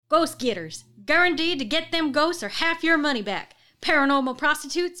Ghost getters. Guaranteed to get them ghosts or half your money back. Paranormal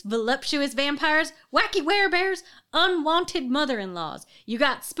prostitutes, voluptuous vampires, wacky werebears, unwanted mother-in-laws. You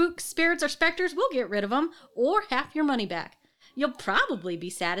got spooks, spirits, or specters, we'll get rid of them, or half your money back. You'll probably be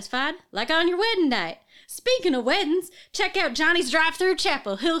satisfied, like on your wedding night. Speaking of weddings, check out Johnny's Drive-Thru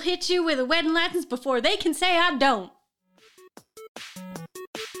Chapel. He'll hit you with a wedding license before they can say I don't.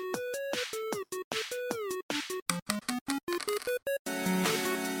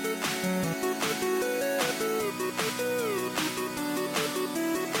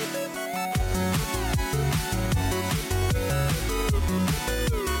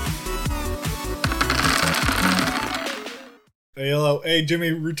 Hey, hello. Hey, Jimmy,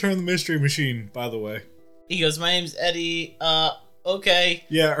 return the mystery machine, by the way. He goes, my name's Eddie. Okay.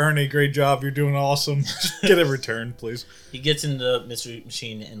 Yeah, Ernie, great job. You're doing awesome. Just get it returned, please. He gets in the mystery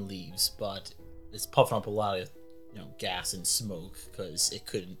machine and leaves, but it's puffing up a lot of, gas and smoke because it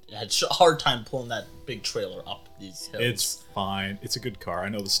had a hard time pulling that big trailer up these hills. It's fine. It's a good car. I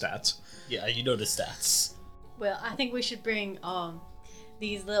know the stats. Yeah, you know the stats. Well, I think we should bring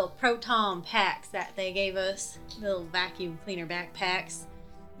these little Proton packs that they gave us, little vacuum cleaner backpacks.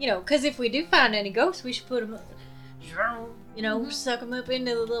 Because if we do find any ghosts, we should put them, suck them up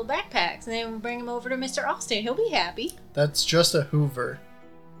into the little backpacks, and then we'll bring them over to Mr. Austin. He'll be happy. That's just a Hoover.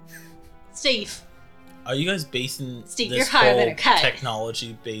 Steve. Are you guys basing Steve, this you're higher than whole a kite.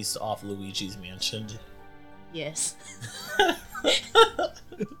 technology based off Luigi's Mansion? Yes.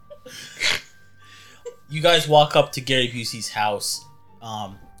 You guys walk up to Gary Busey's house.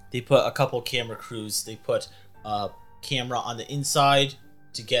 They put a couple camera crews. They put a camera on the inside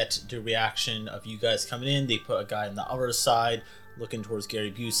to get the reaction of you guys coming in. They put a guy on the other side looking towards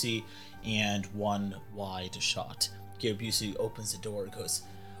Gary Busey, and one wide shot. Gary Busey opens the door and goes,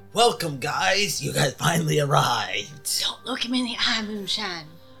 "Welcome, guys! You guys finally arrived." Don't look him in the eye, Moonshine.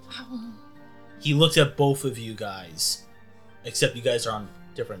 He looked at both of you guys, except you guys are on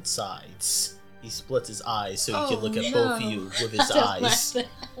different sides. He splits his eyes so he can look at both of you with his eyes.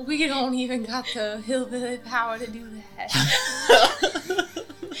 We don't even got the hillbilly power to do that.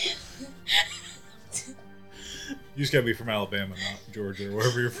 You just gotta be from Alabama, not Georgia, or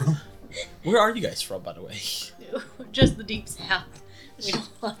wherever you're from. Where are you guys from, by the way? Just the deep south. We don't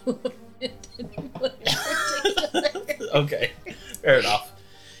want to offend anyone in particular. Okay, fair enough.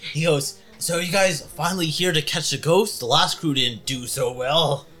 He goes, "So you guys finally here to catch the ghost? The last crew didn't do so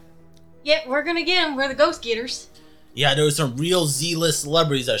well." Yeah, we're gonna get them. We're the ghost getters. Yeah, there were some real Z-list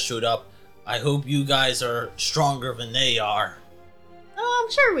celebrities that showed up. I hope you guys are stronger than they are. Oh,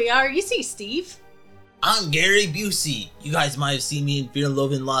 I'm sure we are. You see Steve. I'm Gary Busey. You guys might have seen me in Fear and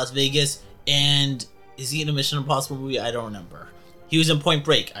Loathing in Las Vegas. And is he in a Mission Impossible movie? I don't remember. He was in Point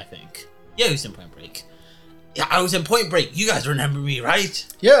Break, I think. Yeah, he was in Point Break. Yeah, I was in Point Break. You guys remember me, right?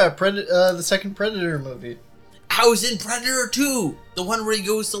 Yeah, the second Predator movie. I was in Predator 2, the one where he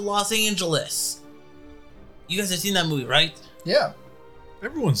goes to Los Angeles. You guys have seen that movie, right? Yeah.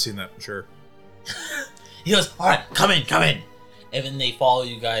 Everyone's seen that, I'm sure. He goes, "All right, come in. And then they follow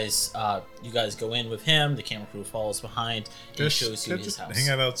you guys. You guys go in with him. The camera crew follows behind. And he shows you his house. Hang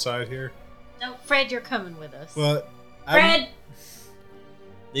out outside here. No, Fred, you're coming with us. But Fred!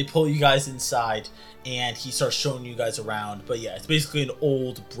 They pull you guys inside, and he starts showing you guys around. But yeah, it's basically an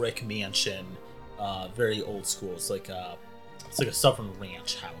old brick mansion. Very old school. It's like a southern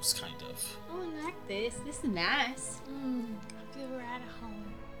ranch house, kind of. Oh, I like this. This is nice. I feel right at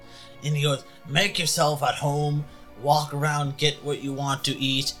home. And he goes, "Make yourself at home. Walk around, get what you want to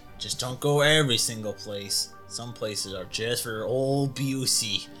eat. Just don't go every single place. Some places are just for old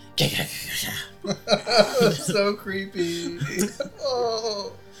Busey." So creepy.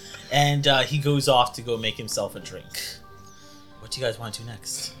 Oh. And he goes off to go make himself a drink. What do you guys want to do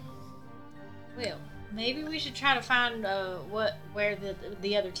next? Well, maybe we should try to find where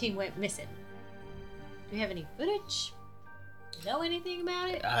the other team went missing. Do we have any footage? Know anything about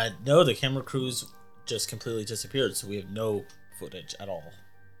it? No, the camera crews just completely disappeared, so we have no footage at all.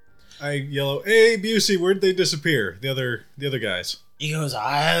 I yell, "Hey, Busey, where'd they disappear? The other guys." He goes,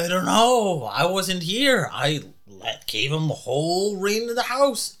 "I don't know. I wasn't here. I gave him the whole reign of the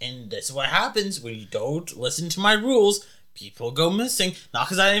house, and this is what happens when you don't listen to my rules. People go missing. Not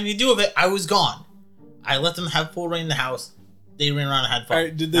because I had anything to do with it. I was gone. I let them have full reign of the house. They ran around and had fun. All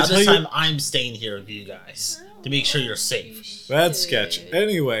right, did they now tell this you- time, I'm staying here with you guys to make sure you're safe." Bad sketch.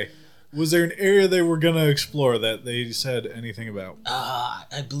 Anyway, was there an area they were gonna explore that they said anything about?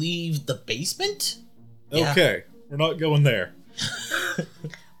 I believe the basement? Okay, we're not going there.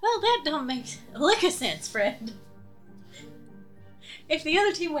 Well, that don't make a lick of sense, Fred. If the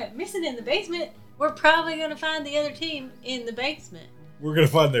other team went missing in the basement, we're probably going to find the other team in the basement. We're gonna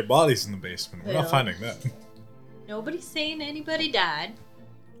find their bodies in the basement. We're Well. not finding them. Nobody's saying anybody died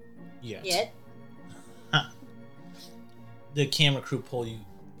yet. The camera crew pull you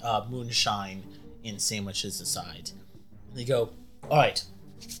moonshine and sandwiches aside. They go, all right,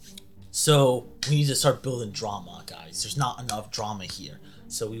 so we need to start building drama, guys. There's not enough drama here.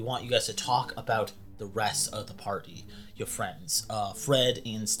 So we want you guys to talk about the rest of the party, your friends. Fred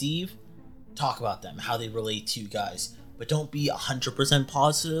and Steve, talk about them, how they relate to you guys. But don't be 100%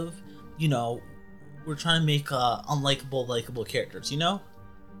 positive. You know, we're trying to make unlikable, likable characters, you know?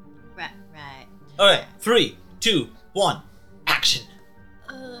 Right. Alright, 3, 2, 1, action!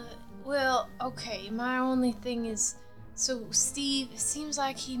 Well, okay, my only thing is, so Steve, it seems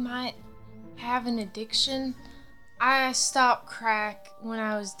like he might have an addiction. I stopped crack when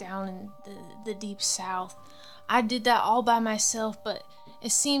I was down in the deep south. I did that all by myself, but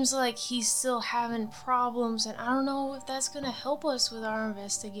it seems like he's still having problems, and I don't know if that's gonna help us with our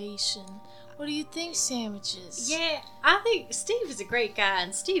investigation. What do you think, Sandwiches? Yeah, I think Steve is a great guy,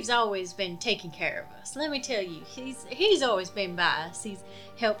 and Steve's always been taking care of us. Let me tell you, he's always been by us. He's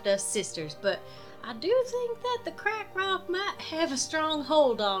helped us sisters, but I do think that the crack rock might have a strong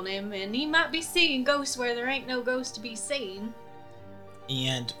hold on him, and he might be seeing ghosts where there ain't no ghosts to be seen.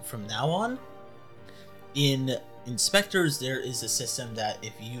 And from now on, in Inspectres, there is a system that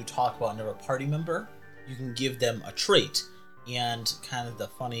if you talk about another party member, you can give them a trait. And kind of the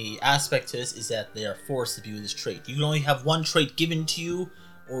funny aspect to this is that they are forced to view this trait. You can only have one trait given to you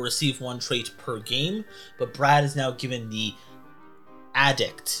or receive one trait per game, but Brad is now given the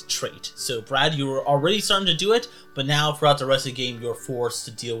addict trait. So Brad, you were already starting to do it, but now throughout the rest of the game, you're forced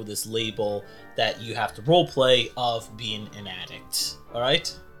to deal with this label that you have to roleplay of being an addict.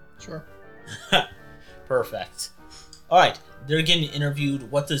 Alright? Sure. Perfect. Alright, they're getting interviewed.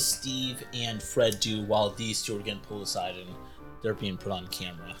 What does Steve and Fred do while these two are getting pulled aside and they're being put on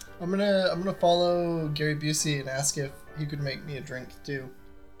camera? I'm gonna follow Gary Busey and ask if he could make me a drink too.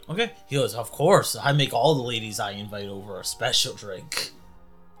 Okay. He goes, of course. I make all the ladies I invite over a special drink.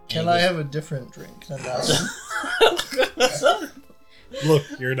 Can I have a different drink than that one? Look,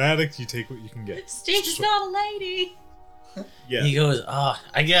 you're an addict. You take what you can get. Steve's not a lady. Yeah. He goes,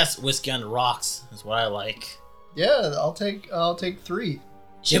 I guess whiskey on the rocks is what I like. Yeah, I'll take 3.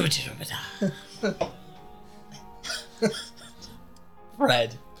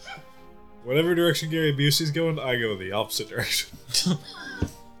 Fred. Whatever direction Gary Busey's going, I go the opposite direction.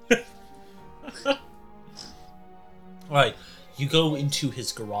 Alright, you go into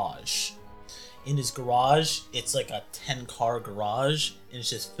his garage. In his garage, it's like a 10-car garage, and it's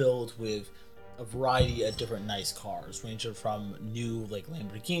just filled with a variety of different nice cars, ranging from new like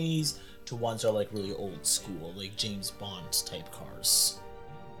Lamborghinis to ones that are like really old school, like James Bond type cars.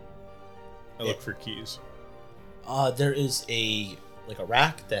 I look for keys. There is a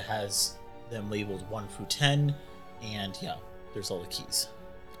rack that has them labeled 1 through 10, and yeah, there's all the keys.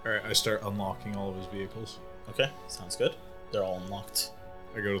 Alright, I start unlocking all of his vehicles. Okay, sounds good. They're all unlocked.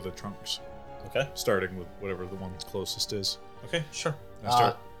 I go to the trunks, Okay. starting with whatever the one closest is. Okay, sure. I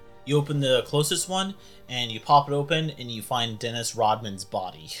start. You open the closest one, and you pop it open, and you find Dennis Rodman's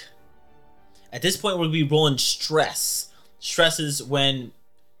body. At this point, we'll be rolling stress. Stress is when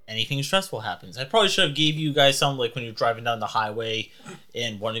anything stressful happens. I probably should have gave you guys some, like when you're driving down the highway,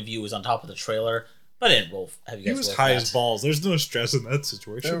 and one of you was on top of the trailer, but I didn't roll. Have you guys He was rolled high that? as balls. There's no stress in that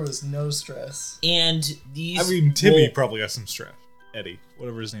situation. There was no stress. And these... I mean, Timmy probably got some stress. Eddie,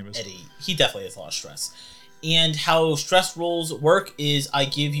 whatever his name is. Eddie, he definitely has a lot of stress. And how stress rolls work is I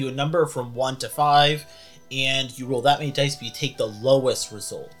give you a number from 1 to 5, and you roll that many dice, but you take the lowest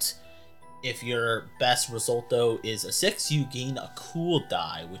result. If your best result, though, is a 6, you gain a cool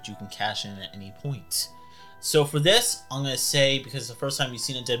die, which you can cash in at any point. So for this, I'm going to say, because the first time you've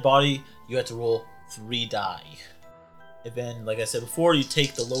seen a dead body, you have to roll 3 die. And then, like I said before, you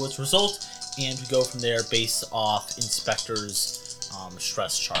take the lowest result, and we go from there based off Inspector's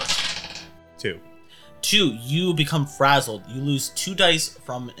stress chart. 2. 2, you become frazzled. You lose 2 dice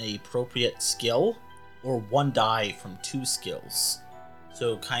from an appropriate skill, or 1 die from 2 skills.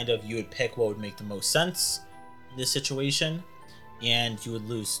 So kind of you would pick what would make the most sense in this situation, and you would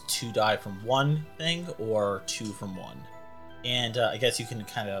lose 2 die from 1 thing, or 2 from 1. And I guess you can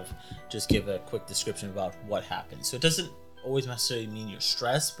kind of just give a quick description about what happens. So it doesn't always necessarily mean you're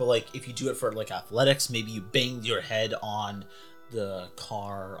stressed, but like if you do it for like athletics, maybe you banged your head on the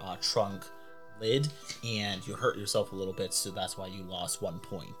car trunk lid and you hurt yourself a little bit, so that's why you lost 1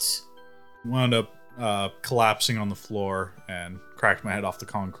 point. Wound up collapsing on the floor and cracked my head off the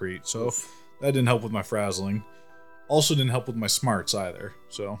concrete, so that didn't help with my frazzling. Also didn't help with my smarts either,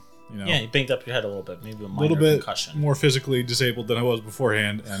 so You know, Yeah, you banged up your head a little bit, maybe a minor little bit concussion. more physically disabled than I was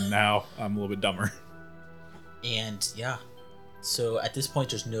beforehand, and now I'm a little bit dumber. And yeah, so at this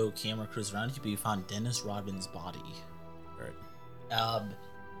point, there's no camera crews around you, but you found Dennis Rodman's body. Right.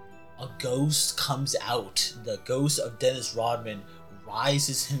 A ghost comes out. The ghost of Dennis Rodman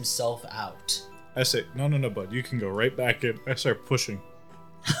rises himself out. I say, no, bud. You can go right back in. I start pushing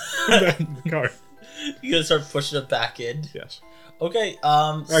back in the car. You gonna start pushing it back in? Yes. Okay.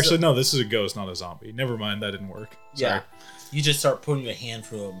 Actually, no. This is a ghost, not a zombie. Never mind. That didn't work. Sorry. Yeah. You just start putting your hand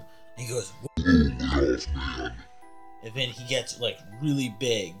through him, and he goes, and then he gets like really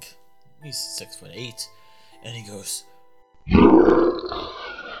big. He's 6'8", and he goes.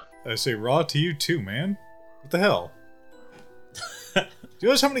 I say, raw to you too, man. What the hell? Do you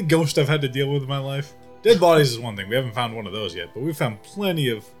notice how many ghosts I've had to deal with in my life? Dead bodies is one thing. We haven't found one of those yet, but we've found plenty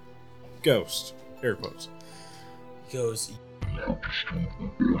of ghosts. Air quotes. He goes.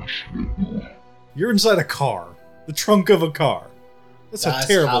 You're inside a car. The trunk of a car. That's a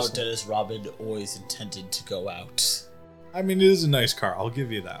terrible. That's how Dennis Rodman always intended to go out. I mean, it is a nice car. I'll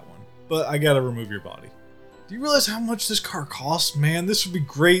give you that one. But I gotta remove your body. Do you realize how much this car costs? Man, this would be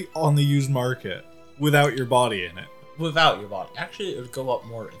great on the used market without your body in it. Without your body. Actually, it would go up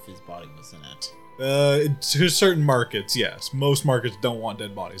more if his body was in it. To certain markets, yes. Most markets don't want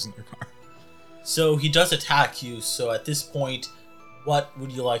dead bodies in their car. So he does attack you, so at this point, what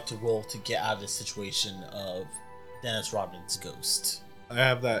would you like to roll to get out of the situation of Dennis Rodman's ghost? I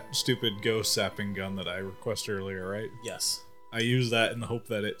have that stupid ghost zapping gun that I requested earlier, right? Yes. I use that in the hope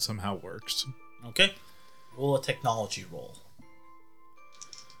that it somehow works. Okay. Roll a technology roll.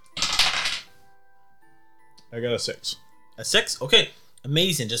 I got a 6. A 6? Okay.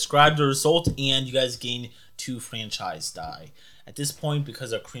 Amazing. Describe the result, and you guys gain 2 franchise die. At this point,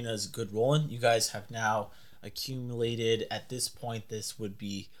 because Akrina's good rolling, you guys have now accumulated, at this point, this would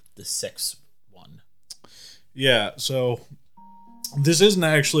be the 6th one. Yeah, so this isn't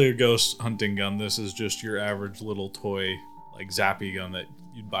actually a ghost hunting gun. This is just your average little toy, like zappy gun that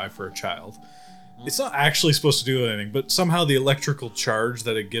you'd buy for a child. It's not actually supposed to do anything, but somehow the electrical charge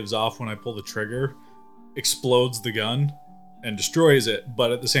that it gives off when I pull the trigger explodes the gun and destroys it,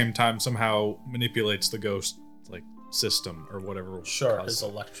 but at the same time somehow manipulates the ghost like system or whatever. Sure, his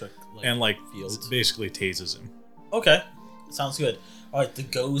electric and like field basically tases him. Okay, sounds good. All right, the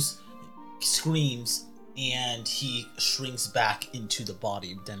ghost screams and he shrinks back into the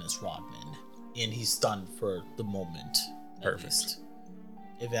body of Dennis Rodman, and he's stunned for the moment. Perfect. Least.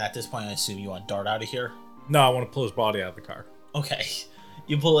 If at this point, I assume you want to dart out of here. No, I want to pull his body out of the car. Okay,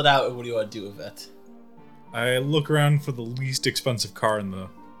 you pull it out, and what do you want to do with it? I look around for the least expensive car in the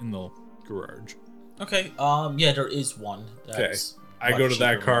garage. Okay, yeah, there is one. Okay, I go to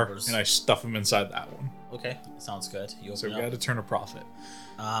that car and I stuff him inside that one. Okay, sounds good. You So open we up. got to turn a profit.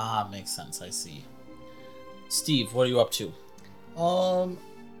 Ah, makes sense. I see. Steve, what are you up to?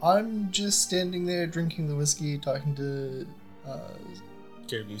 I'm just standing there drinking the whiskey, talking to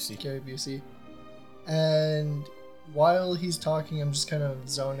Gary Busey. And while he's talking, I'm just kind of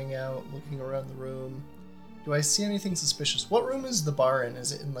zoning out, looking around the room. Do I see anything suspicious? What room is the bar in?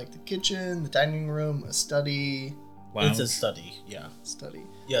 Is it in like the kitchen, the dining room, a study? Lounge. It's a study, yeah. Study.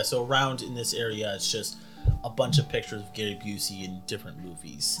 Yeah, so around in this area, it's just a bunch of pictures of Gary Busey in different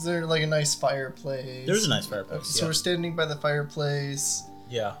movies. Is there like a nice fireplace? There's a nice fireplace. Okay, so we're standing by the fireplace.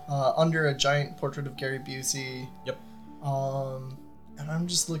 Yeah. Under a giant portrait of Gary Busey. Yep. And I'm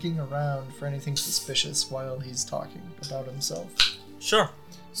just looking around for anything suspicious while he's talking about himself. Sure.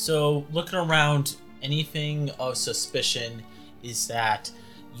 So looking around, anything of suspicion is that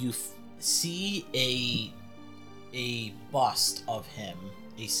you see a bust of him,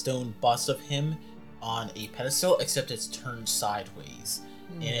 a stone bust of him on a pedestal, except it's turned sideways,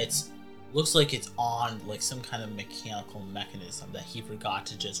 and it's looks like it's on like some kind of mechanical mechanism that he forgot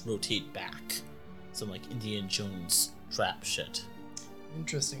to just rotate back, some like Indiana Jones trap shit.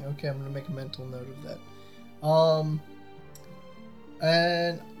 Interesting. Okay, I'm gonna make a mental note of that.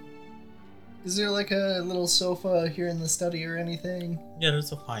 And is there like a little sofa here in the study or anything? Yeah,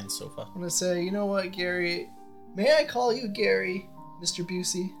 there's a fine sofa. I'm gonna say, you know what, Gary? May I call you Gary, Mr.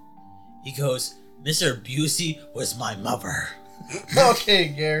 Busey? He goes, Mr. Busey was my mother. Okay,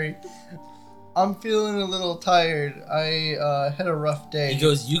 Gary. I'm feeling a little tired. I had a rough day. He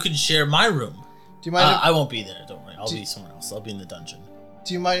goes, you can share my room. Do you mind? I won't be there. Don't worry. I'll be somewhere else. I'll be in the dungeon.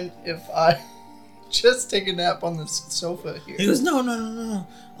 Do you mind if I just take a nap on this sofa here? He goes, no.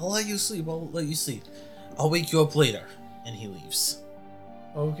 I'll let you sleep. I'll wake you up later. And he leaves.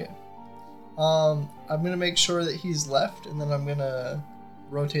 Okay. I'm gonna make sure that he's left, and then I'm gonna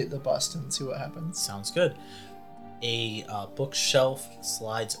rotate the bust and see what happens. Sounds good. A bookshelf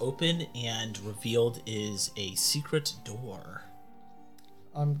slides open, and revealed is a secret door.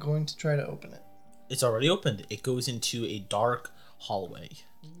 I'm going to try to open it. It's already opened. It goes into a dark hallway.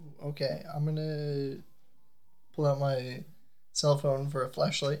 Okay, I'm gonna pull out my cell phone for a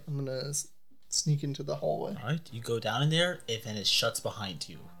flashlight. I'm gonna sneak into the hallway. All right, you go down in there, and it shuts behind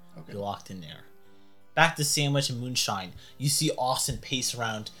you. Okay. You're locked in there. Back to Sandwich and Moonshine. You see Austin pace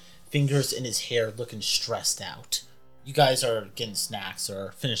around, fingers in his hair, looking stressed out. You guys are getting snacks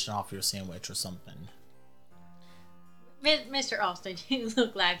or finishing off your sandwich or something. Mr. Austin, you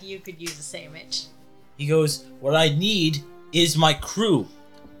look like you could use a sandwich. He goes, what I need is my crew.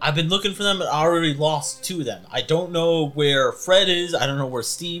 I've been looking for them and I already lost 2 of them. I don't know where Fred is. I don't know where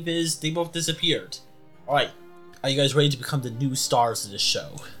Steve is. They both disappeared. All right. Are you guys ready to become the new stars of the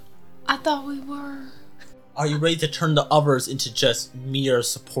show? I thought we were. Are you ready to turn the others into just mere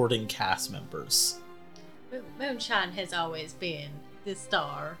supporting cast members? Moonshine has always been the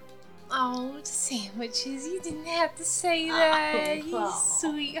star. Oh, the sandwiches. You didn't have to say that. You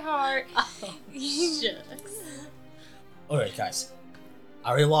sweetheart. Oh, shucks. Alright, guys. I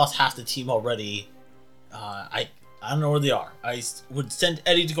already lost half the team already. I don't know where they are. I would send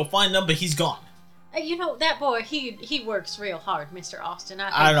Eddie to go find them, but he's gone. You know, that boy, he works real hard, Mr. Austin.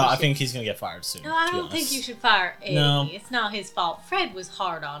 I don't know. I think he's going to get fired soon. No, I don't think you should fire Eddie. No. It's not his fault. Fred was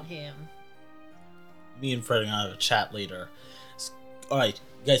hard on him. Me and Fred are going to have a chat later. Alright,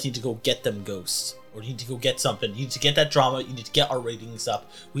 you guys need to go get them ghosts. Or you need to go get something. You need to get that drama. You need to get our ratings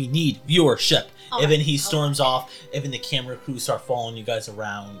up. We need viewership. All Even right, he storms off. Even the camera crew start following you guys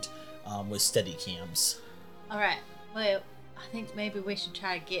around with steady cams. Alright, well, I think maybe we should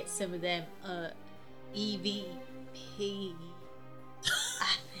try to get some of them, EVP.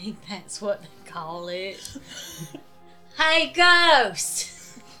 I think that's what they call it. Hey,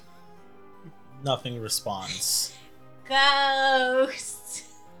 ghost! Nothing responds. Ghost!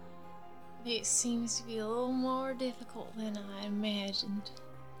 It seems to be a little more difficult than I imagined.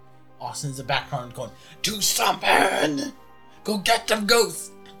 Austin's in the background going, do something! Go get them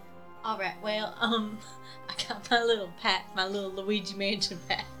ghosts! Alright, well, I got my little pack, my little Luigi Mansion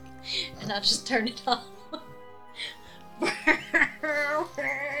pack, and I'll just turn it off.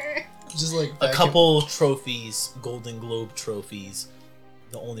 Just like A couple trophies, Golden Globe trophies.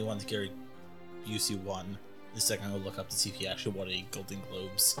 The only ones Gary Busey won. The second I will look up to see if he actually won any Golden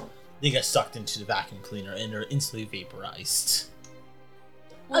Globes. They get sucked into the vacuum cleaner and are instantly vaporized.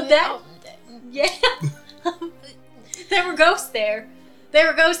 Yeah. There were ghosts there. There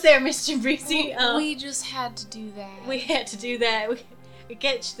were ghosts there, Mr. Busey. We just had to do that. We had to do that. We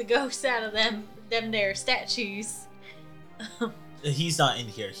catch the ghosts out of them there statues. He's not in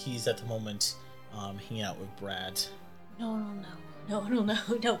here. He's at the moment hanging out with Brad. No. No.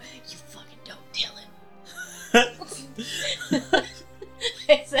 You fucking don't tell him.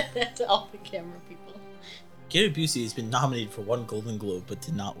 I said that to all the camera people. Gary Busey has been nominated for 1 Golden Globe but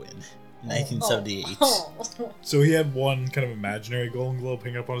did not win. In 1978. Oh. So he had one kind of imaginary Golden Globe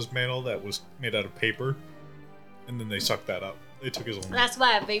hanging up on his mantle that was made out of paper, and then they sucked that up. They took his own. That's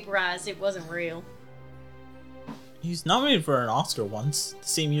why I vaporized. It wasn't real. He's nominated for an Oscar once. The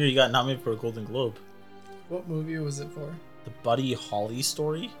same year he got nominated for a Golden Globe. What movie was it for? The Buddy Holly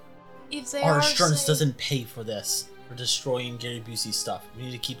story. If they Our are insurance saying- doesn't pay for this. For destroying Gary Busey's stuff. We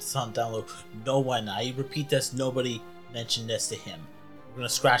need to keep this on down low. No one, I repeat this, nobody mentioned this to him. We're gonna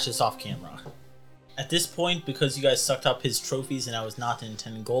scratch this off camera. At this point, because you guys sucked up his trophies and I was not the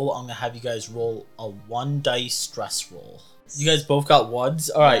intended goal, I'm gonna have you guys roll a 1 dice stress roll. You guys both got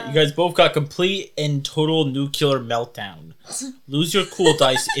ones? Alright, you guys both got complete and total nuclear meltdown. Lose your cool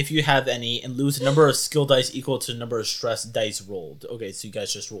dice if you have any, and lose the number of skill dice equal to the number of stress dice rolled. Okay, so you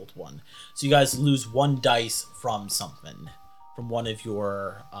guys just rolled 1. So you guys lose 1 dice from something. From one of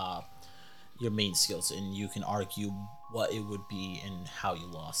your main skills, and you can argue what it would be and how you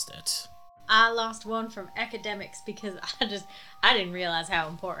lost it. I lost 1 from academics because I didn't realize how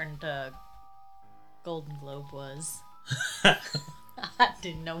important Golden Globe was. I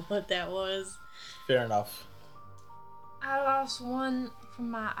didn't know what that was. Fair enough. I lost 1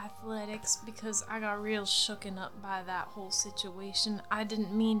 from my athletics because I got real shooken up by that whole situation. I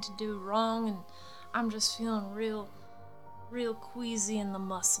didn't mean to do wrong, and I'm just feeling real queasy in the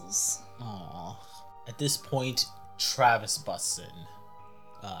muscles. Aww. At this point, Travis busts in.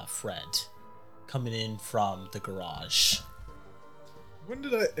 Fred. Coming in from the garage. When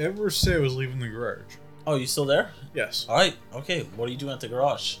did I ever say I was leaving the garage? Oh, you still there? Yes. Alright, okay. What are you doing at the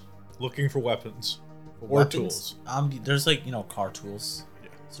garage? Looking for weapons. Or Weapons? tools. There's car tools. Yeah.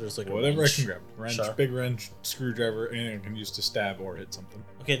 So there's a Whatever wrench. I can grab. Wrench, Sure. big wrench, screwdriver, anything I can use to stab or hit something.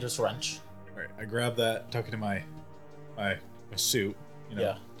 Okay, there's a wrench. Alright, I grab that, tuck it in my my suit.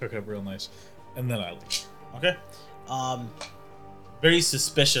 Yeah. Took it up real nice, and then I leave. Okay. Very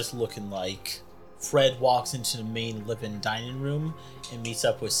suspicious looking like. Fred walks into the main living dining room and meets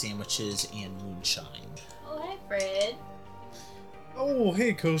up with sandwiches and moonshine. Oh, hey, Fred. Oh,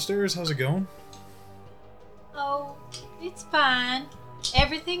 hey, co-stars, how's it going? Oh, it's fine.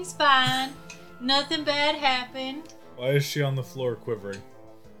 Everything's fine. Nothing bad happened. Why is she on the floor quivering?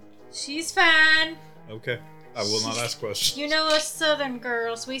 She's fine. Okay, I will not ask questions. You know us Southern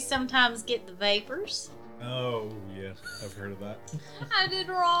girls, we sometimes get the vapors. Oh, yeah, I've heard of that. I did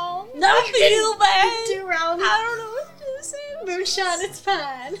wrong. No, I you feel bad. do wrong. I don't know what to do. Sam. Moonshine, it's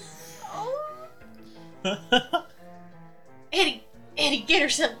fine. Oh. Eddie, get her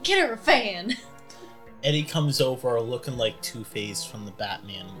something. Get her a fan. Eddie comes over looking like Two-Face from the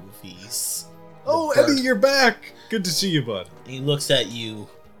Batman movies. Oh, The bird. Eddie, you're back! Good to see you, bud. He looks at you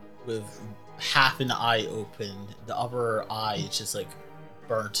with half an eye open. The other eye is just like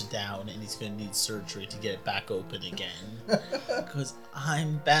burnt down, and he's gonna need surgery to get it back open again. Because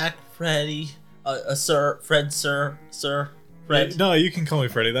I'm back, Freddy. Sir, Fred, sir, Fred. No, you can call me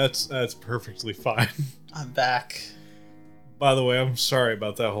Freddy. That's perfectly fine. I'm back. By the way, I'm sorry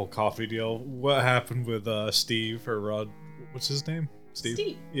about that whole coffee deal. What happened with Steve or Rod? What's his name?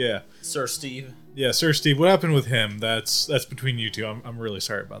 Steve. Yeah. Sir Steve. Yeah, Sir Steve. What happened with him? That's between you two. I'm really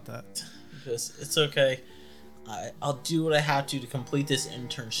sorry about that. It's okay. I'll do what I have to complete this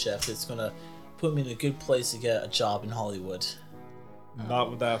internship. It's gonna put me in a good place to get a job in Hollywood. Not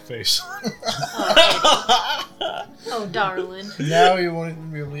with that face. Oh, darling. Now you won't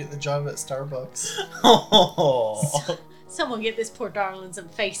even be able to get the job at Starbucks. Oh. Someone get this poor darling some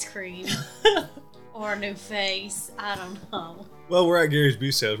face cream. Or a new face. I don't know. Well, we're at Gary's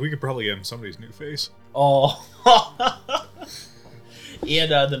Boo Sales. We could probably get him somebody's new face. Oh.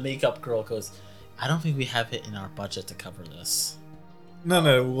 And the makeup girl goes, I don't think we have it in our budget to cover this.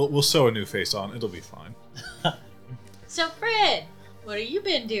 No, we'll sew a new face on. It'll be fine. So, Fred, what have you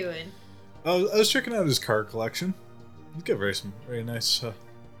been doing? I was checking out his car collection. He's got some very nice,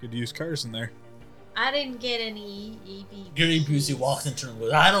 good used cars in there. I didn't get any EV. Gary Busey walks into the room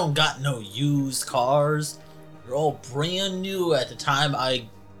and goes, I don't got no used cars. They're all brand new at the time I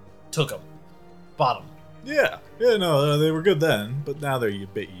took them. Bought them. Yeah, no, they were good then, but now they're a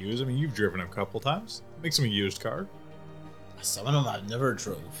bit used. I mean, you've driven them a couple times. Makes them a used car. Some of them I never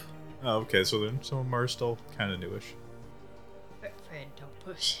drove. Oh, okay, so then some of them are still kind of newish. Fred, don't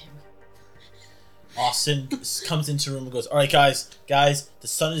push him. Austin comes into the room and goes, all right, guys, the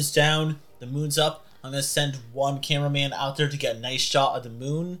sun is down, the moon's up. I'm going to send one cameraman out there to get a nice shot of the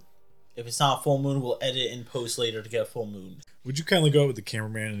moon. If it's not a full moon, we'll edit and post later to get a full moon. Would you kindly go out with the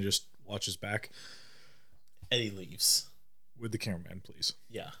cameraman and just watch his back? Eddie leaves. With the cameraman, please.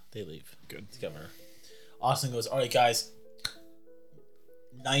 Yeah, they leave. Good. Together. Austin goes, all right, guys,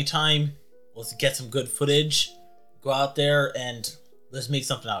 nighttime, let's get some good footage. Go out there and let's make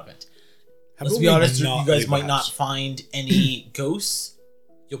something out of it. Let's be honest, you guys might not find any ghosts.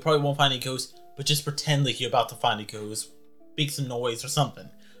 You probably won't find any ghosts, but just pretend like you're about to find a ghost. Make some noise or something.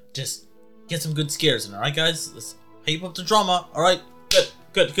 Just get some good scares in, alright, guys? Let's hype up the drama. Alright,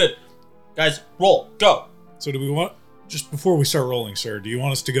 good. Guys, roll, go. So do we want, just before we start rolling, sir, do you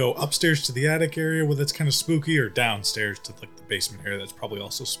want us to go upstairs to the attic area where that's kind of spooky, or downstairs to like the basement area that's probably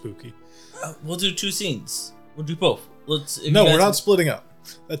also spooky? We'll do 2 scenes. We'll do both. No, we're not splitting up.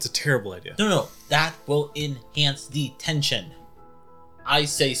 That's a terrible idea. No. That will enhance the tension. I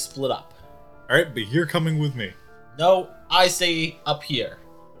say split up. Alright, but you're coming with me. No, I say up here.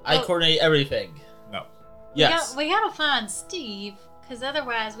 I Oh. coordinate everything. No. Yes. We gotta find Steve, because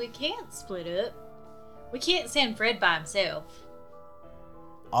otherwise we can't split up. We can't send Fred by himself.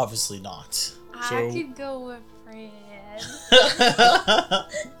 Obviously not. I could go with Fred.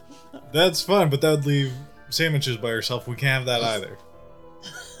 That's fine, but that would leave sandwiches by herself. We can't have that either.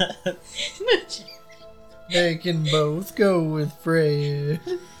 They can both go with Fred.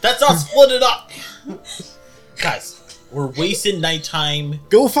 That's not split it up. Guys, we're wasting nighttime.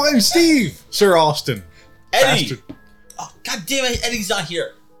 Go find Steve, Sir Austin. Eddie. Bastard. Oh, God damn it, Eddie's not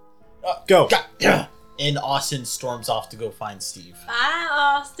here. Go. God. And Austin storms off to go find Steve. Bye,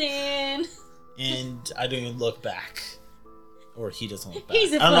 Austin. And I don't even look back. Or he doesn't look back.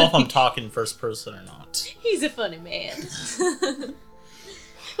 He's a I don't know if funny- I'm talking first person or not. He's a funny man.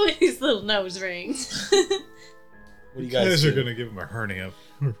 With his little nose rings. What do you You guys guys do? are gonna give him a hernia.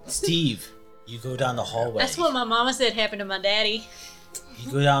 Steve, you go down the hallway. That's what my mama said happened to my daddy.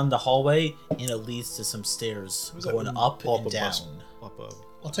 You go down the hallway, and it leads to some stairs going up and down.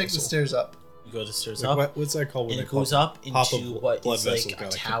 I'll take the stairs up. You go the stairs Like, up, what's that called? When and they it goes pop- up pop into a what blood is like vessel a guy.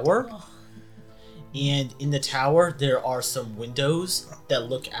 tower. And in the tower, there are some windows that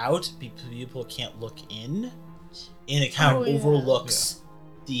look out. People can't look in. And it kind of overlooks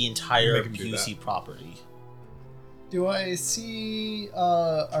the entire Busey property. Do I see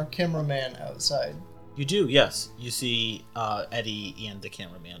our cameraman outside? You do, yes. You see Eddie and the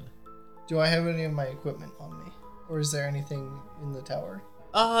cameraman. Do I have any of my equipment on me? Or is there anything in the tower?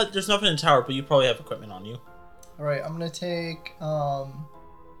 There's nothing in the tower, but you probably have equipment on you. Alright, I'm gonna take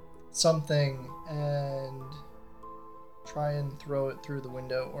something and try and throw it through the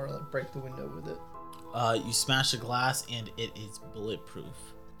window or like break the window with it. You smash the glass and it is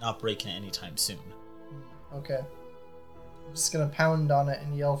bulletproof. Not breaking it anytime soon. Okay. I'm just gonna pound on it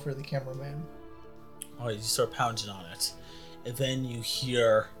and yell for the cameraman. Alright, you start pounding on it. And then you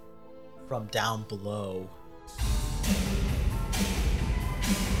hear from down below.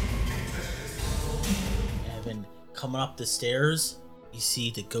 And then coming up the stairs, you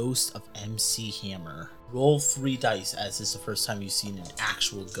see the ghost of MC Hammer. Roll 3 dice, as this is the first time you've seen an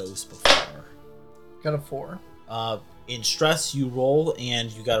actual ghost before. Got a 4. In stress, you roll, and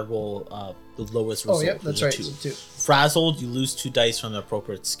you gotta roll the lowest result. Oh, yep, that's right. 2. 2. Frazzled, you lose 2 dice from the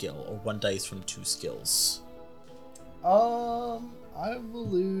appropriate skill, or 1 dice from 2 skills. I will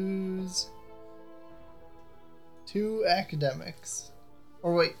lose 2 academics.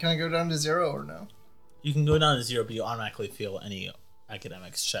 Or wait, can I go down to 0 or no? You can go down to 0, but you automatically fail any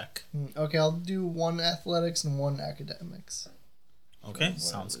academics check. Okay, I'll do 1 athletics and 1 academics. Okay,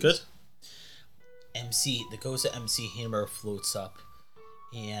 sounds good. The ghost of MC Hammer floats up,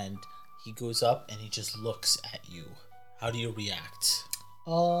 and he goes up and he just looks at you. How do you react?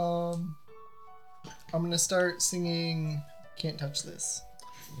 I'm gonna start singing Can't Touch This.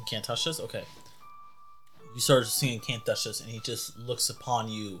 You can't touch this? Okay. You start singing Can't Touch This, and he just looks upon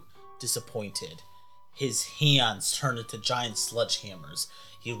you, disappointed. His hands turn into giant sledgehammers.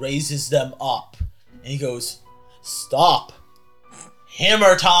 He raises them up, and he goes, "Stop!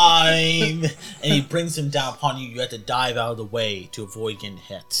 Hammer time!" And he brings him down upon you. You have to dive out of the way to avoid getting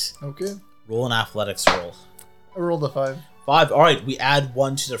hit. Okay. Roll an athletics roll. I rolled a 5. 5. Alright, we add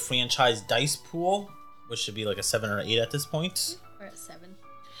 1 to the franchise dice pool, which should be like a 7 or 8 at this point. We're at 7.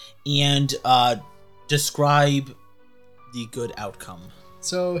 And describe the good outcome.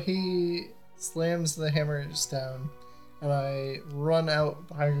 So he slams the hammers down, and I run out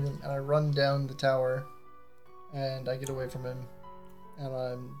behind him, and I run down the tower, and I get away from him, and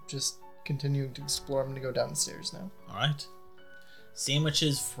I'm just continuing to explore. I'm going to go downstairs now. Alright.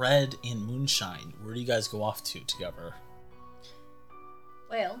 Sandwiches, Fred, and Moonshine. Where do you guys go off to together?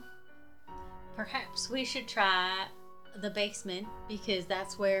 Well, perhaps we should try the basement, because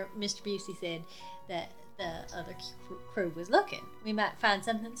that's where Mr. Busey said that the other crew was looking. We might find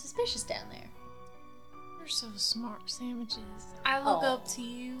something suspicious down there. You're so smart, Sandwiches. I look up to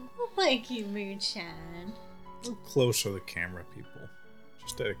you. Well, thank you, Moonshine. How close are the camera people?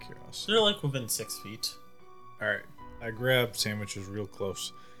 Just out of curiosity. They're like within 6 feet. Alright. I grab Sandwiches real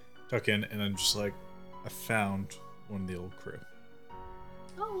close, tuck in, and I'm just like, I found one of the old crew.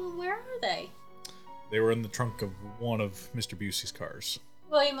 Oh, well, where are they? They were in the trunk of one of Mr. Busey's cars.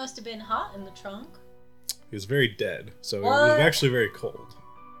 Well, he must have been hot in the trunk. He was very dead, so it What? was actually very cold.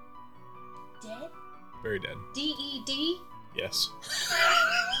 Dead? Very dead. D-E-D? Yes.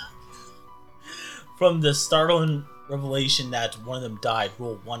 From the startling revelation that one of them died,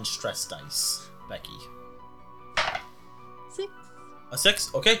 roll 1 stress dice, Becky. 6. A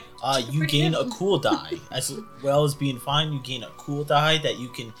 6? Okay. You Pretty gain good. a cool die. As well as being fine, you gain a cool die that you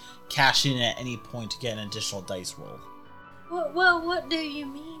can cash in at any point to get an additional dice roll. Well, what do you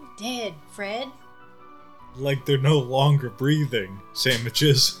mean dead, Fred? Like they're no longer breathing,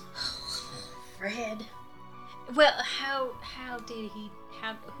 Sandwiches. Fred. Well, how did he,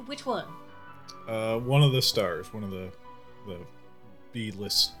 which one? One of the stars, one of the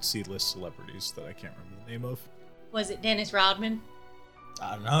B-list, C-list celebrities that I can't remember the name of. Was it Dennis Rodman?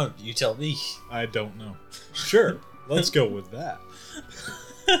 I don't know. You tell me. I don't know. Sure, let's go with that.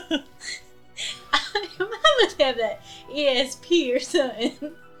 I must have that ESP or something.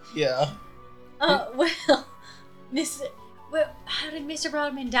 Yeah. Well, how did Mr.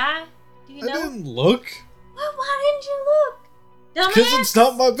 Rodman die? Do you I know? didn't look. Well, why didn't you look? Because Dumbass? it's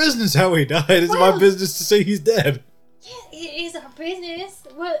not my business how he died. It's my Well- business to say he's dead. Yeah, it is our business.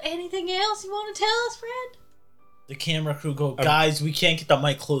 Well, anything else you want to tell us, Fred? The camera crew go, guys, we can't get the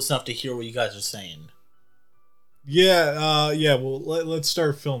mic close enough to hear what you guys are saying. Yeah, well, let's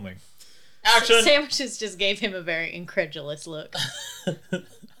start filming. Action! Sandwiches just gave him a very incredulous look.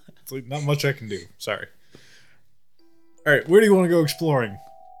 It's like, not much I can do. Sorry. Alright, where do you want to go exploring?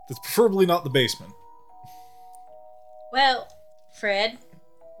 That's preferably not the basement. Well, Fred,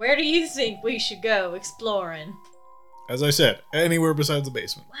 Where do you think we should go exploring? As I said, anywhere besides the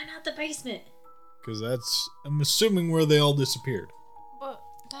basement. Why not the basement? Because that's, I'm assuming, where they all disappeared. But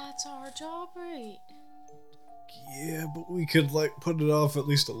that's our job, right? Yeah, but we could, like, put it off at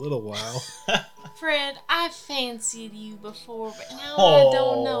least a little while. Fred, I fancied you before, but now I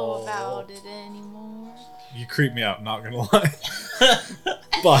don't know about it anymore. You creep me out, not gonna lie.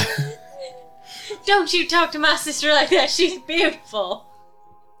 But... Don't you talk to my sister like that. She's beautiful.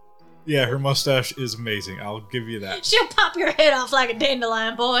 yeah, her mustache is amazing. I'll give you that. She'll pop your head off like a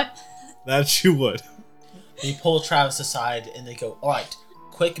dandelion, boy. That she would. They pull Travis aside and they go, alright,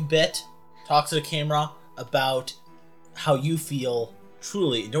 quick bit, talk to the camera about how you feel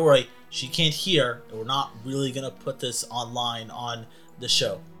truly. Don't worry, she can't hear, and we're not really gonna put this online on the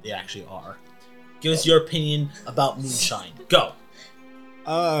show. They actually are. Give us your opinion about Moonshine. Go!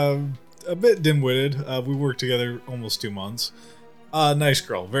 A bit dim-witted. We worked together almost 2 months. Nice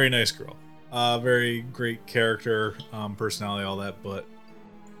girl, very nice girl. Very great character, personality, all that, but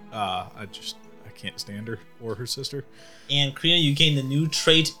I can't stand her or her sister. And Karina, you gain the new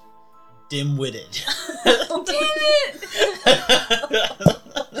trait, dim-witted. Damn it!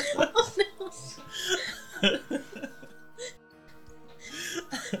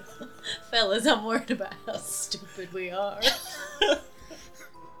 Fellas, I'm worried about how stupid we are.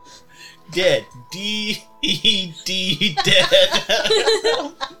 Dead. D-E-D, dead.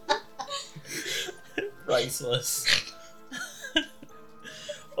 Priceless.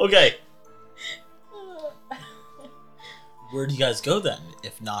 Okay. Where do you guys go then,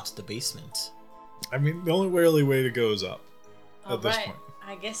 if not the basement? I mean, the only really way to go is up at this Alright, point.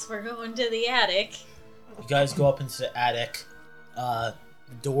 I guess we're going to the attic. You guys go up into the attic. The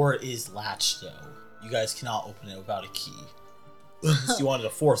door is latched, though. You guys cannot open it without a key. Unless you wanted to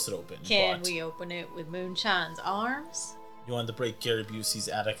force it open. Can but we open it with Moonshine's arms? You wanted to break Gary Busey's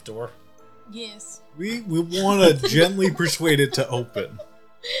attic door? Yes. We want to gently persuade it to open.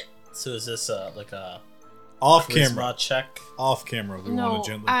 So is this like a Off charisma camera. check? Off camera, we No, want to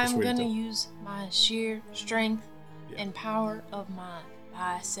gently I'm persuade it gonna to use my sheer strength Yeah. and power of my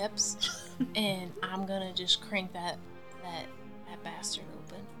biceps, and I'm gonna just crank that bastard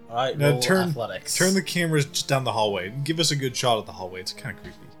open. Alright, Now roll athletics. turn the cameras just down the hallway and give us a good shot at the hallway. It's kind of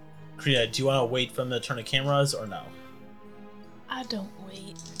creepy. Kriya, do you want to wait for them to turn the cameras or no? I don't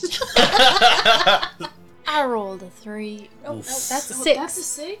wait. I rolled a 3. Oh, Oof. that's a Oh, 6. that's a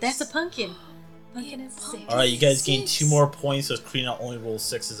 6? That's a pumpkin. Pumpkin is a 6. Alright, you guys gain 6. 2 more points, so Krina only rolls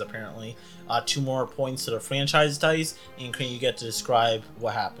 6s apparently. 2 more points to the franchise dice, and Krina, you get to describe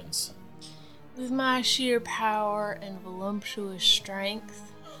what happens. With my sheer power and voluptuous strength,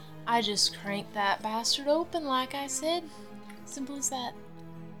 I just crank that bastard open like I said. Simple as that.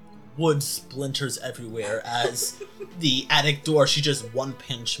 Wood splinters everywhere as the attic door, she just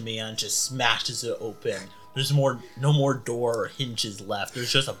one-punch man just smashes it open. There's no more door or hinges left.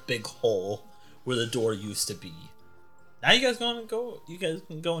 There's just a big hole where the door used to be. Now you guys can go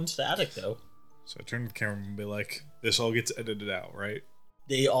into the attic though. So I turn to the camera and be like, this all gets edited out, right?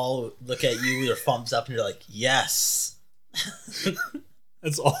 They all look at you with their thumbs up and you're like, yes.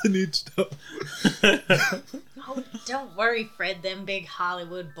 That's all I need to know. Oh, don't worry, Fred. Them big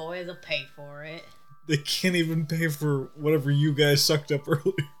Hollywood boys will pay for it. They can't even pay for whatever you guys sucked up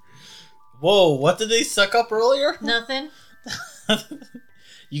earlier. Whoa, what did they suck up earlier? Nothing.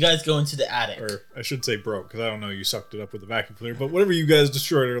 You guys go into the attic. Or I should say broke, because I don't know, you sucked it up with a vacuum cleaner. But whatever you guys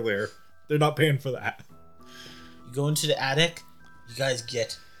destroyed earlier, they're not paying for that. You go into the attic, you guys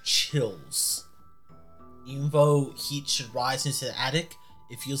get chills. Even though heat should rise into the attic,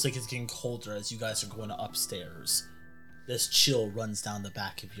 it feels like it's getting colder as you guys are going upstairs. This chill runs down the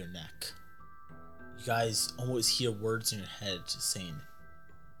back of your neck. You guys almost hear words in your head just saying,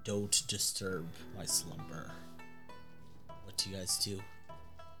 "Don't disturb my slumber." What do you guys do?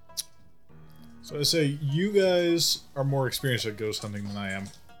 So I say, you guys are more experienced at ghost hunting than I am.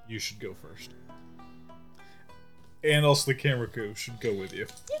 You should go first. And also the camera crew should go with you.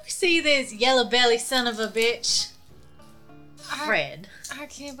 You see this yellow belly son of a bitch? Fred. I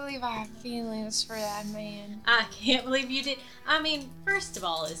can't believe I have feelings for that man. I can't believe you did. I mean, first of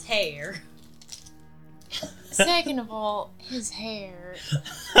all, his hair. Second of all, his hair.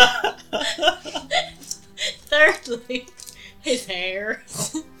 Thirdly, his hair.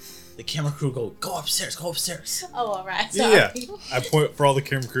 The camera crew go upstairs, go upstairs. Oh, all right. Sorry. Yeah. I point for all the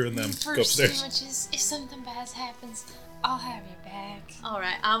camera crew and them. For Go upstairs. sandwiches, if something bad happens, I'll have your back. All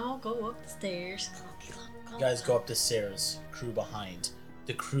right. I'm gonna go up the stairs. Clunky, clunk, You guys go up the stairs, crew behind.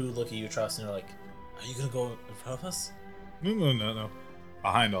 The crew look at you, Travis, and they're like, "Are you gonna go in front of us?" No.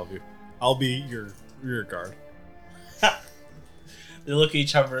 Behind all of you. I'll be your rear guard. They look at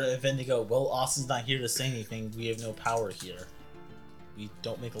each other and then they go, well, Austin's not here to say anything. We have no power here. We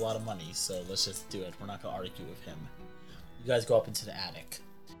don't make a lot of money, so let's just do it. We're not going to argue with him. You guys go up into the attic.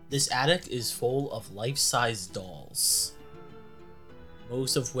 This attic is full of life-size dolls.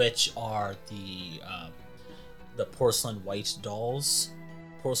 Most of which are the porcelain white dolls.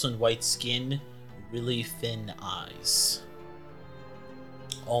 Porcelain white skin, really thin eyes.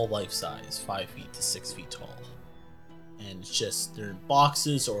 All life-size, 5 feet to 6 feet tall. And it's just, they're in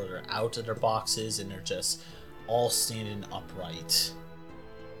boxes or they're out of their boxes and they're just all standing upright,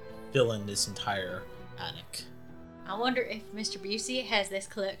 filling this entire attic. I wonder if Mr. Busey has this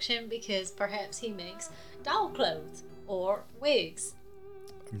collection because perhaps he makes doll clothes or wigs.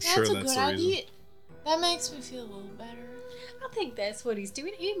 I'm sure that's a good the reason. idea. That makes me feel a little better. I think that's what he's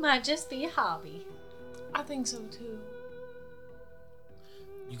doing. It might just be a hobby. I think so too.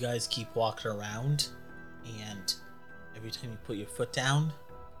 You guys keep walking around, and every time you put your foot down,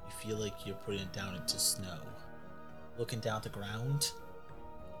 you feel like you're putting it down into snow. Looking down at the ground,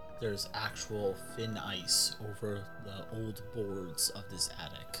 there's actual thin ice over the old boards of this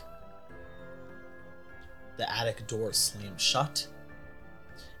attic. The attic door slams shut,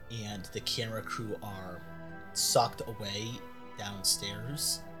 and the camera crew are sucked away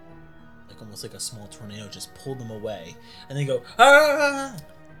downstairs. Like almost like a small tornado just pulled them away. And they go, ah!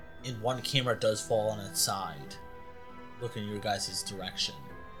 And one camera does fall on its side, looking in your guys' direction.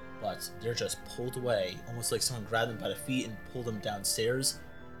 But they're just pulled away, almost like someone grabbed them by the feet and pulled them downstairs,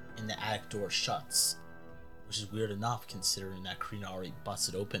 and the attic door shuts. Which is weird enough, considering that Karina already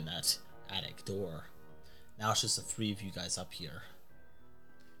busted open that attic door. Now it's just the three of you guys up here.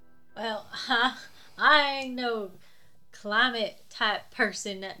 Well, I ain't no climate type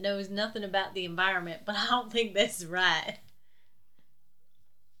person that knows nothing about the environment, but I don't think this is right.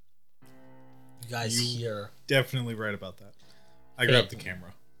 You guys hear... Definitely right about that. I grabbed the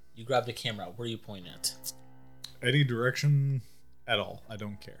camera. You grab the camera. Where are you pointing at? Any direction at all. I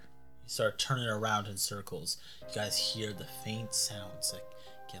don't care. You start turning around in circles. You guys hear the faint sounds that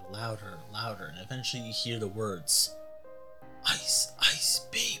get louder and louder, and eventually you hear the words, ice, ice,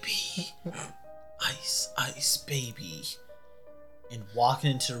 baby. Ice, ice, baby. And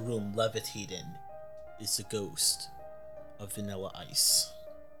walking into the room, levitating, is the ghost of Vanilla Ice.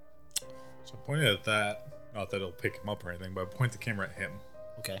 So I pointed at that. Not that it'll pick him up or anything, but I point the camera at him.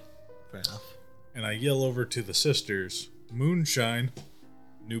 Okay, fair enough. And I yell over to the sisters, Moonshine,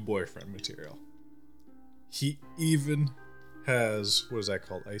 new boyfriend material. He even has, what is that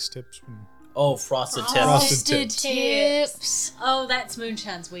called? Ice tips? Oh, frosted tips. Frosted tips. Oh, that's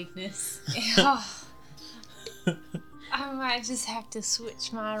Moonshine's weakness. I might just have to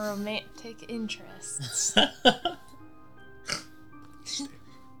switch my romantic interests.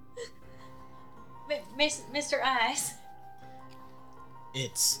 Mr. Ice.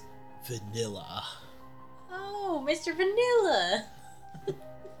 It's vanilla. Oh, Mr. Vanilla.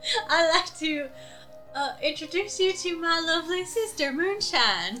 I'd like to introduce you to my lovely sister,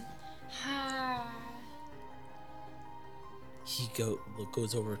 Moonshine. Hi. He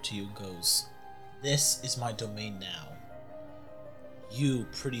goes over to you and goes, this is my domain now. You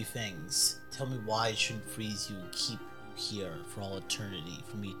pretty things, tell me why I shouldn't freeze you and keep you here for all eternity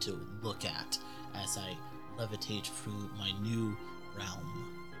for me to look at as I levitate through my new realm.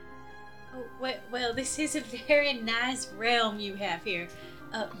 Oh, well, this is a very nice realm you have here,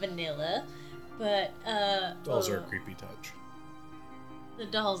 Vanilla. But, Dolls are a creepy touch. The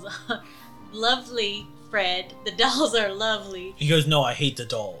dolls are lovely, Fred. The dolls are lovely. He goes, no, I hate the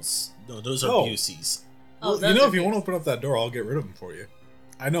dolls. No, those are Busey's. Oh, Well, you know, if you want to open up that door, I'll get rid of them for you.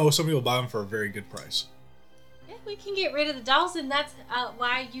 I know somebody will buy them for a very good price. Yeah, we can get rid of the dolls, and that's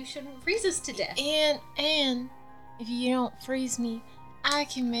why you shouldn't freeze us to death. And if you don't freeze me, I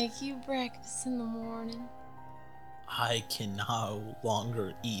can make you breakfast in the morning. I can no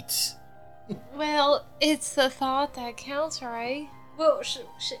longer eat. Well, it's the thought that counts, right? Well,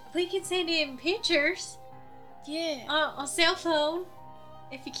 we can send in pictures Yeah. on cell phone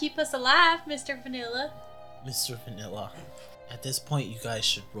if you keep us alive, Mr. Vanilla. Mr. Vanilla. At this point, you guys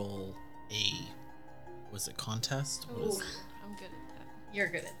should roll a... Was it contest? What is Ooh. it? I'm good at that. You're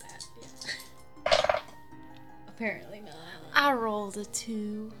good at that. Yeah. Apparently not. I rolled a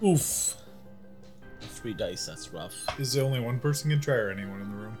 2. Oof. 3 dice, that's rough. Is there only one person can try or anyone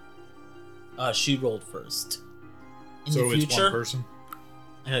in the room? She rolled first. In So the it's future, one person?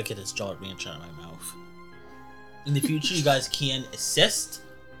 I gotta get this Jolly Ranch out of my mouth. In the future, you guys can assist.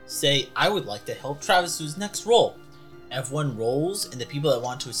 Say, I would like to help Travis do his next roll. Everyone rolls, and the people that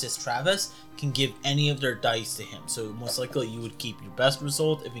want to assist Travis can give any of their dice to him. So most likely, you would keep your best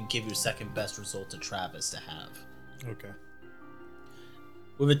result and then give your second best result to Travis to have. Okay.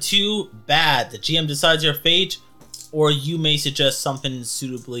 With a 2, bad. The GM decides your fate, or you may suggest something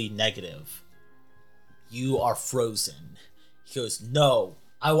suitably negative. You are frozen. He goes, no,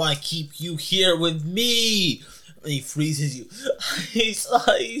 I want to keep you here with me. And he freezes you.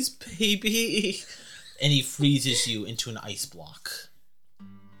 Ice, baby. And he freezes you into an ice block.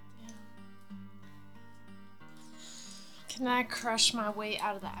 Can I crush my way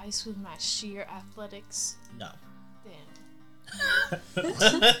out of the ice with my sheer athletics? No.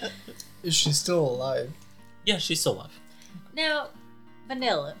 Damn. Is she still alive? Yeah, she's still alive. Now,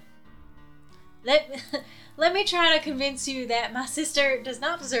 Vanilla, let me try to convince you that my sister does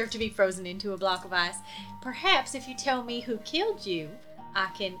not deserve to be frozen into a block of ice. Perhaps if you tell me who killed you, I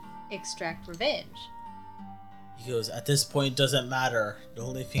can extract revenge. He goes, at this point, it doesn't matter. The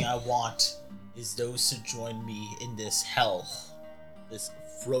only thing I want is those to join me in this hell. This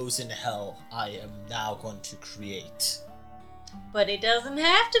frozen hell I am now going to create. But it doesn't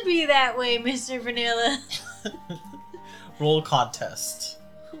have to be that way, Mr. Vanilla. Roll contest.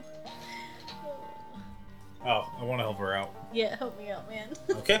 Oh, I want to help her out. Yeah, help me out, man.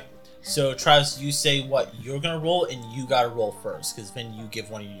 Okay. So, Travis, you say what you're going to roll, and you got to roll first, because then you give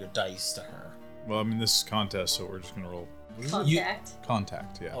one of your dice to her. Well, I mean, this is contest, so we're just going to roll. Contact.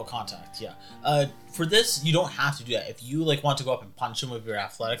 Contact, yeah. Oh, contact, yeah. For this, you don't have to do that. If you want to go up and punch him with your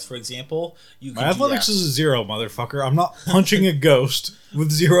athletics, for example, you can My athletics do that. is a 0, motherfucker. I'm not punching a ghost with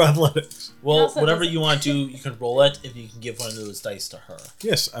 0 athletics. Well, Also whatever doesn't- you want to do, you can roll it if you can give one of those dice to her.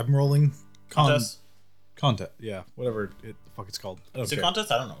 Yes, I'm rolling Contest? contact. Yeah, whatever the fuck it's called. I don't Is it care.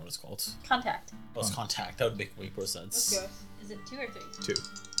 contest? I don't know what it's called. Contact. Oh, it's contact. That would make way more sense. Let's go. Is it 2 or 3? 2.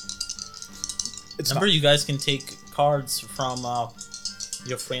 It's Remember, not. you guys can take cards from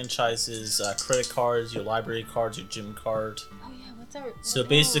your franchise's credit cards, your library cards, your gym card. Oh yeah, what's our... So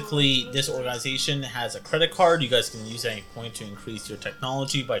basically, this organization has a credit card. You guys can use at any point to increase your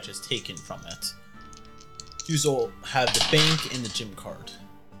technology by just taking from it. You also have the bank and the gym card.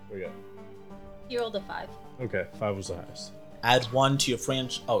 What do we got? You rolled a 5. Okay, 5 was the highest. Add 1 to your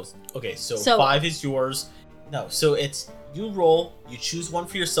franchise. Oh, okay. So 5 is yours. No, so it's you roll. You choose one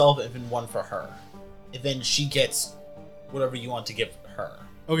for yourself and then one for her, and then she gets whatever you want to give her.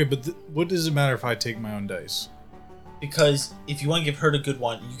 Okay, but what does it matter if I take my own dice? Because if you want to give her the good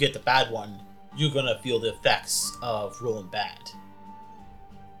one, you get the bad one. You're gonna feel the effects of rolling bad.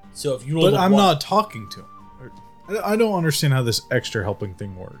 So if you roll, But I'm not talking to him. I don't understand how this extra helping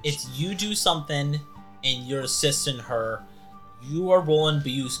thing works. It's you do something and you're assisting her. You are rolling,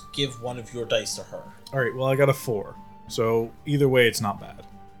 but you give one of your dice to her. All right, well, I got a 4. So either way, it's not bad.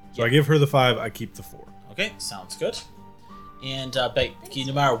 So Yeah. I give her the 5, I keep the 4. Okay, sounds good. And Becky,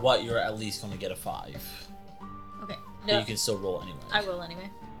 no matter what, you're at least going to get a 5. Okay. But No, you can still roll anyway. I will anyway.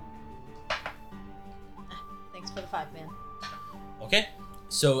 Thanks for the 5, man. Okay,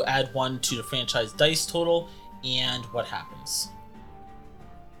 so add 1 to the franchise dice total, and what happens?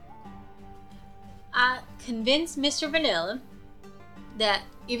 I convinced Mr. Vanilla that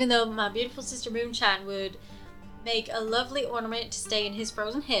even though my beautiful sister Moonshine would make a lovely ornament to stay in his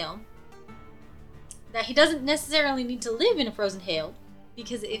frozen hell, that he doesn't necessarily need to live in a frozen hell,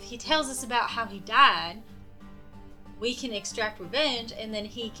 because if he tells us about how he died, we can extract revenge and then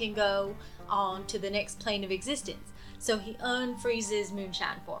he can go on to the next plane of existence. So he unfreezes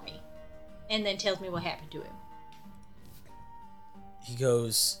Moonshine for me and then tells me what happened to him. He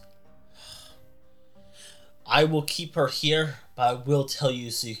goes, I will keep her here, but I will tell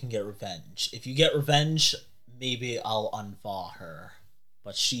you so you can get revenge. If you get revenge, maybe I'll unthaw her,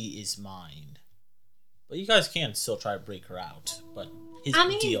 but she is mine. But you guys can still try to break her out, but his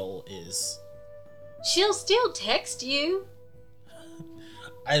deal is... She'll still text you.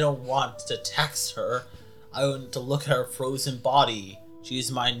 I don't want to text her. I want to look at her frozen body. She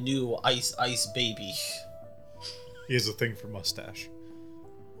is my new ice baby. He has a thing for mustache.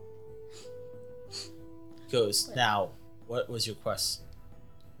 Goes, now, what was your quest?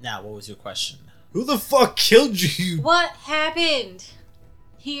 Now, what was your question? Who the fuck killed you? What happened?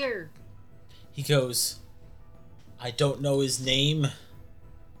 Here. He goes, I don't know his name.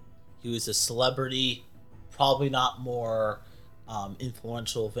 He was a celebrity, probably not more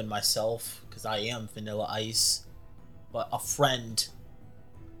influential than myself, because I am Vanilla Ice, but a friend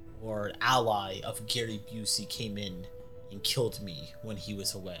or an ally of Gary Busey came in and killed me when he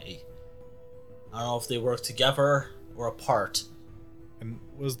was away. I don't know if they worked together or apart. And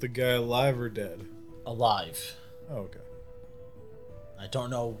was the guy alive or dead? Alive. Oh, okay. I don't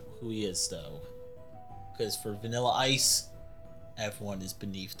know who he is, though. Because for Vanilla Ice, everyone is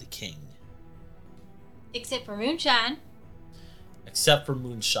beneath the king. Except for Moonshine. Except for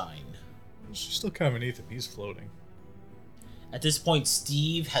Moonshine. She's still kind of beneath him. He's floating. At this point,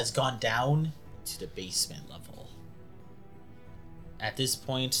 Steve has gone down to the basement level. At this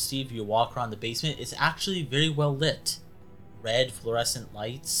point, Steve, you walk around the basement. It's actually very well lit. Red fluorescent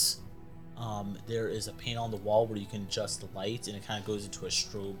lights. There is a panel on the wall where you can adjust the light, and it kind of goes into a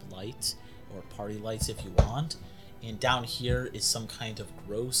strobe light or party lights if you want. And down here is some kind of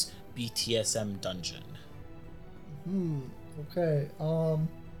gross BTSM dungeon. Okay. I'm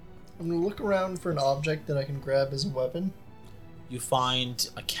gonna look around for an object that I can grab as a weapon. You find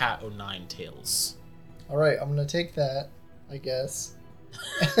a cat o' nine tails. Alright, I'm gonna take that, I guess.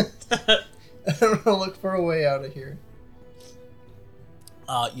 I'm gonna look for a way out of here.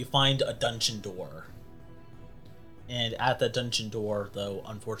 You find a dungeon door. And at the dungeon door, though,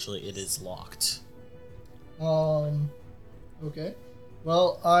 unfortunately, it is locked. Okay.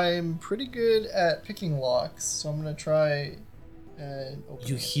 Well, I'm pretty good at picking locks, so I'm gonna try and open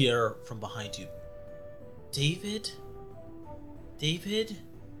You it. hear from behind you, David? David?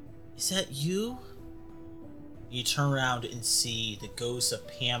 Is that you? You turn around and see the ghost of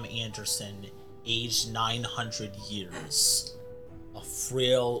Pam Anderson, aged 900 years. A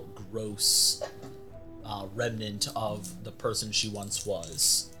frail, gross remnant of the person she once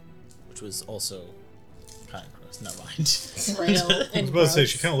was. Which was also kind of gross. Never mind. Frail I was and about to say, gross.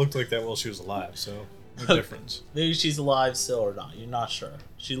 she kind of looked like that while she was alive, so no difference. Maybe she's alive still or not. You're not sure.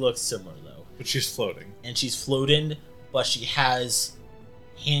 She looks similar, though. But she's floating. And she's floating, but she has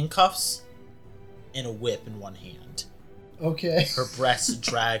handcuffs and a whip in one hand. Okay. Her breasts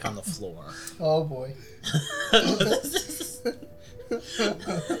drag on the floor. Oh boy.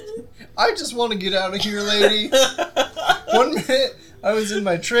 I just want to get out of here, lady. 1 minute, I was in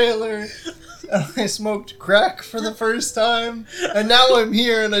my trailer, and I smoked crack for the first time, and now I'm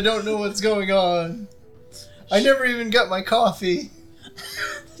here and I don't know what's going on. I never even got my coffee.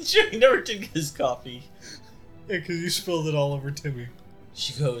 He never did get his coffee. Yeah, because you spilled it all over Timmy.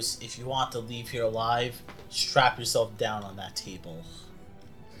 She goes, if you want to leave here alive, strap yourself down on that table.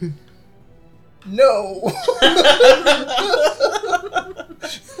 No.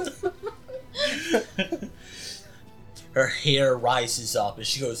 Her hair rises up and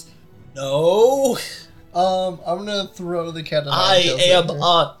she goes, no, I'm gonna throw the cat of I nine tails am at her.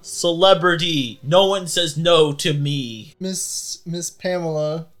 a celebrity. No one says no to me. Miss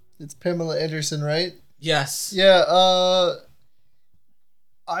Pamela. It's Pamela Anderson, right? Yes. Yeah,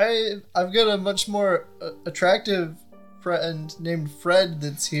 I've got a much more attractive friend named Fred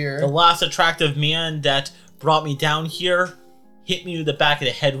that's here. The last attractive man that brought me down here hit me in the back of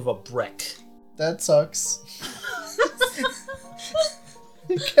the head with a brick. That sucks.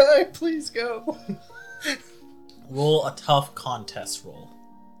 Can I please go? Roll a tough contest roll.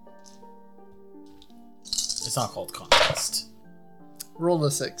 It's not called contest. Roll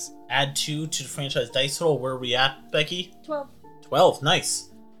a 6. Add 2 to the franchise dice roll. Where are we at, Becky? 12. 12. Nice.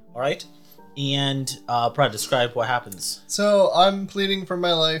 All right. And Brad, describe what happens. So I'm pleading for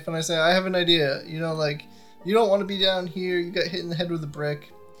my life, and I say, I have an idea. You know, like, you don't want to be down here. You got hit in the head with a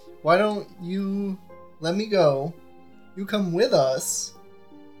brick. Why don't you let me go? You come with us,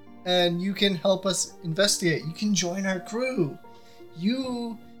 and you can help us investigate. You can join our crew.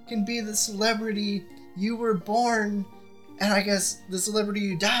 You can be the celebrity you were born, and I guess the celebrity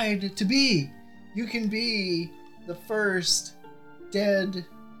you died to be. You can be the first dead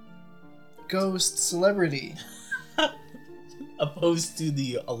ghost celebrity. Opposed to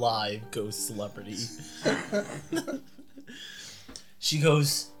the alive ghost celebrity. She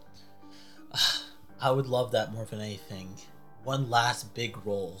goes, I would love that more than anything. One last big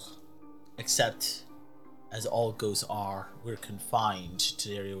role. Except, as all ghosts are, we're confined to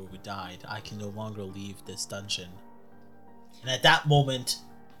the area where we died. I can no longer leave this dungeon. And at that moment,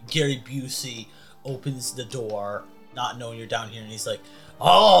 Gary Busey opens the door, not knowing you're down here, and he's like,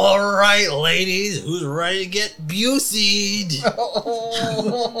 all right, ladies, who's ready to get Busey'd?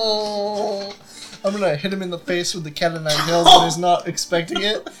 I'm gonna hit him in the face with the cat of nine tails when he's not expecting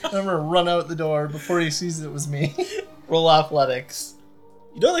it, and I'm gonna run out the door before he sees it was me. Roll athletics.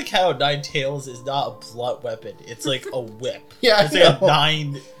 You know the cat with nine tails is not a blunt weapon. It's like a whip. Yeah, It's I like a know.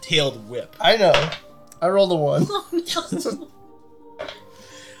 9-tailed whip. I know. I rolled a 1.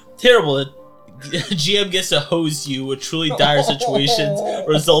 Terrible. The GM gets to hose you with truly dire situations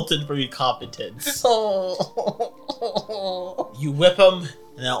resulting from incompetence. You whip him,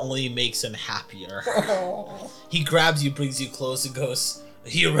 and that only makes him happier. He grabs you, brings you close, and goes, are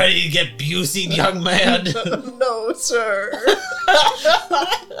you ready to get Busey, young man? No, sir.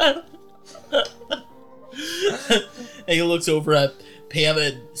 And he looks over at Pam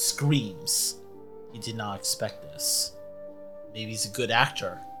and screams. He did not expect this. Maybe he's a good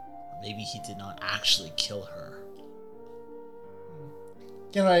actor. Or maybe he did not actually kill her.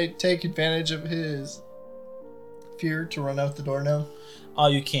 Can I take advantage of his fear to run out the door now? Oh,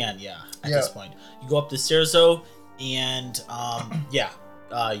 you can, at this point. You go up the stairs, though, and,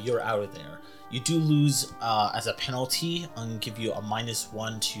 you're out of there. You do lose, as a penalty, I'm going to give you a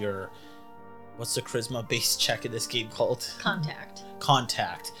 -1 to your... What's the charisma-based check in this game called?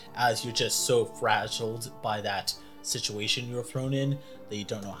 Contact, as you're just so frazzled by that situation you were thrown in that you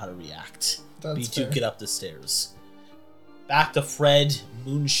don't know how to react. But you do get up the stairs. Back to Fred,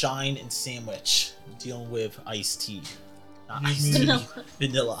 Moonshine, and Sandwich, dealing with iced tea. Not iced tea,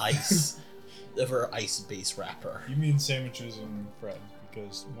 vanilla ice. Or ice-based wrapper. You mean Sandwiches and Fred,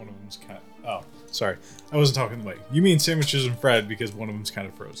 because one of them's kind of... Oh, sorry. I wasn't talking the way. You mean Sandwiches and Fred because one of them's kind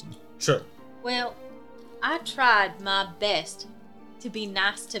of frozen. Sure. Well, I tried my best to be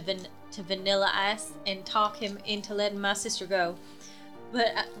nice to Vanilla Ice and talk him into letting my sister go.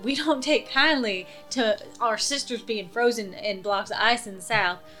 But we don't take kindly to our sisters being frozen in blocks of ice in the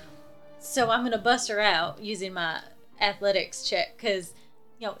south. So I'm going to bust her out using my athletics check. Because,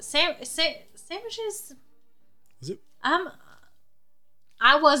 Sandwiches... Is it?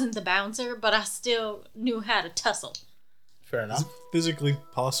 I wasn't the bouncer, but I still knew how to tussle. Fair enough. Is it physically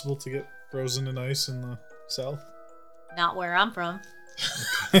possible to get frozen in ice in the south? Not where I'm from.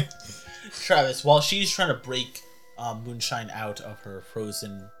 Travis, while she's trying to break Moonshine out of her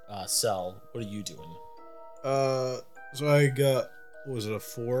frozen cell, what are you doing? So I got, what was it, a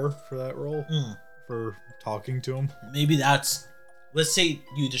 4 for that roll? For talking to him? Maybe that's... Let's say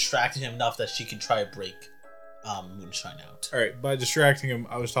you distracted him enough that she can try to break Moonshine out. Alright, by distracting him,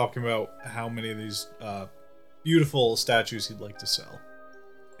 I was talking about how many of these beautiful statues he'd like to sell.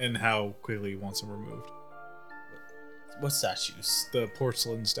 And how quickly he wants them removed. What statues? The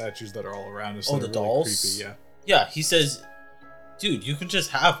porcelain statues that are all around us. Oh, that the are really dolls? creepy, yeah. Yeah, he says, dude, you can just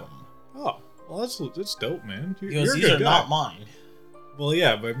have them. Oh, well, that's dope, man. He goes, these are not mine. Well,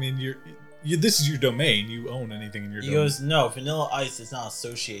 yeah, but I mean, this is your domain. You own anything in your domain. He goes, no, Vanilla Ice does not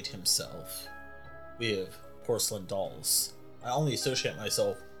associate himself with porcelain dolls. I only associate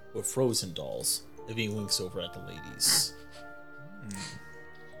myself with frozen dolls. If he winks over at the ladies.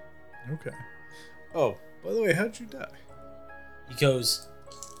 Okay. Oh, by the way, how'd you die? He goes,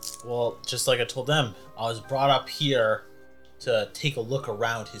 well, just like I told them, I was brought up here to take a look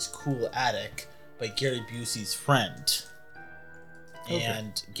around his cool attic by Gary Busey's friend. Okay.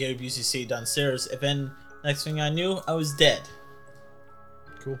 And Gary Busey stayed downstairs, and then next thing I knew, I was dead.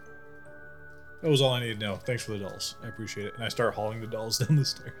 Cool. That was all I needed to know. Thanks for the dolls. I appreciate it. And I start hauling the dolls down the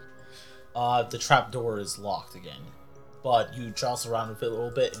stairs. The trap door is locked again, but you jostle around with it a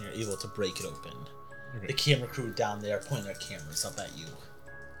little bit, and you're able to break it open. Okay. The camera crew down there pointing their cameras up at you.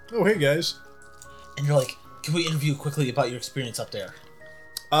 Oh, hey, guys. And you're like, can we interview quickly about your experience up there?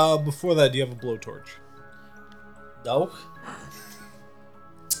 Before that, do you have a blowtorch? No?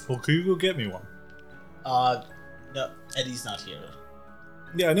 Well, could you go get me one? No, Eddie's not here.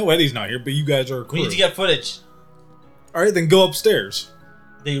 Yeah, I know Eddie's not here, but you guys are a crew. We need to get footage. Alright, then go upstairs.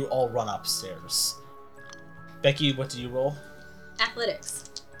 They all run upstairs. Becky, what did you roll? Athletics.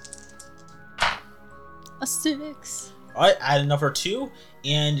 A 6. Alright, add another 2,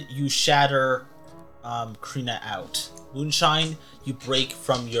 and you shatter Krina out. Moonshine, you break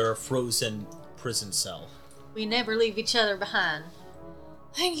from your frozen prison cell. We never leave each other behind.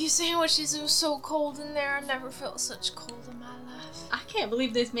 Thank you, Sandwiches. It was so cold in there. I never felt such cold in my life. I can't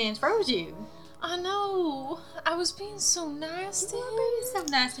believe this man froze you. I know. I was being so nice to him. He's so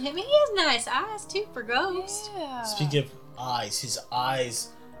nice to him. He has nice eyes, too, for ghosts. Yeah. Speaking of eyes, his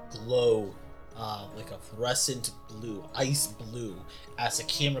eyes glow like a fluorescent blue, ice blue. As the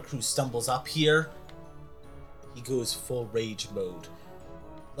camera crew stumbles up here, he goes full rage mode.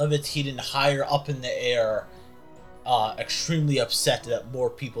 Levitating higher up in the air, extremely upset that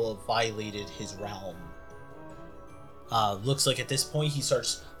more people have violated his realm. Looks like at this point he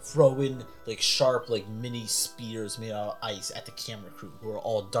starts throwing like sharp, like mini spears made out of ice at the camera crew, who are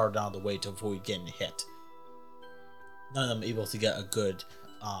all darting out of the way to avoid getting hit. None of them able to get a good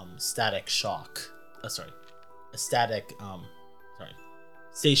static shock.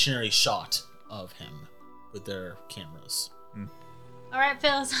 Stationary shot of him with their cameras. All right,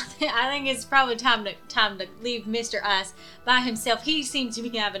 fellas. I think it's probably time to leave Mr. Ice by himself. He seems to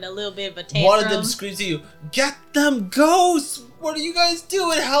be having a little bit of a tantrum. One of them screams to you, "Get them ghosts! What are you guys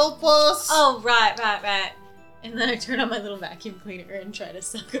doing? Help us!" Oh, right. And then I turn on my little vacuum cleaner and try to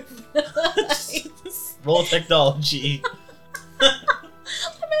suck up the ice. Roll technology. I'm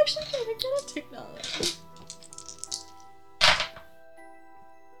actually kind of good at technology.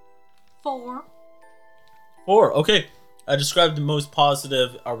 4. 4. Okay. Describe the most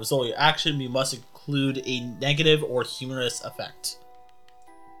positive result of your action. You must include a negative or humorous effect.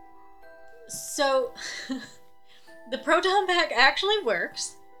 So, the proton pack actually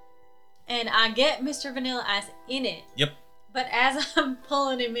works, and I get Mr. Vanilla Ice in it. Yep. But as I'm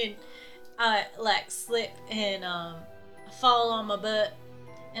pulling him in, I slip and fall on my butt,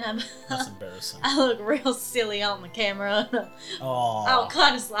 and That's embarrassing. I look real silly on the camera. I'm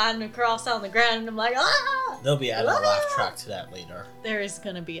kind of sliding across on the ground, and I'm like, ah! They'll be adding a laugh track to that later. There is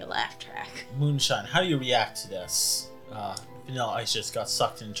gonna be a laugh track. Moonshine, how do you react to this? Vanilla Ice just got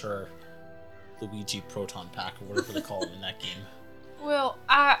sucked into her Luigi proton pack, or whatever they call it in that game. Well,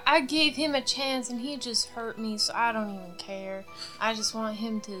 I gave him a chance and he just hurt me, so I don't even care. I just want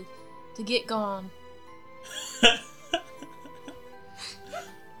him to get gone.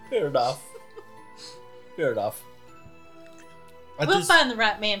 Fair enough. Fair enough. We'll find the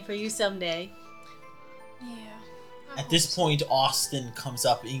right man for you someday. Yeah. At this point, Austin comes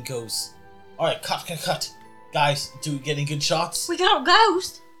up and goes, "Alright, cut. Guys, do we get any good shots? We got a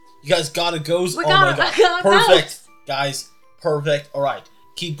ghost. You guys got a ghost? We Oh got my a god. Perfect. ghost. Guys, perfect. Alright,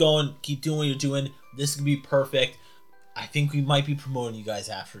 keep going. Keep doing what you're doing. This can be perfect. I think we might be promoting you guys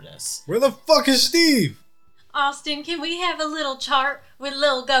after this." Where the fuck is Steve? Austin, can we have a little chart with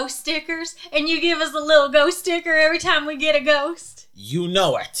little ghost stickers? And you give us a little ghost sticker every time we get a ghost? You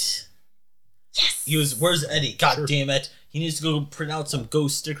know it. Yes! He was, where's Eddie? God Sure. damn it. He needs to go print out some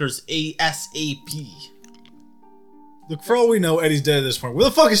ghost stickers ASAP. Look, for all we know, Eddie's dead at this point. Where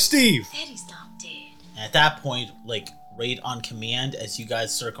the fuck is Steve? Eddie's not dead. And at that point, like, right on command, as you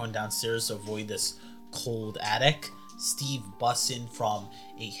guys start going downstairs to avoid this cold attic, Steve busts in from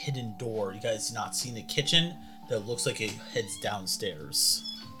a hidden door. You guys do not see in the kitchen that looks like it heads downstairs.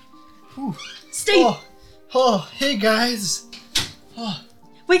 Whew. Steve! Hey guys.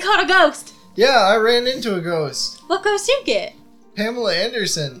 We caught a ghost! Yeah, I ran into a ghost. What ghost you get? Pamela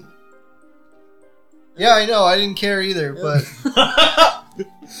Anderson. Yeah, I know, I didn't care either, but...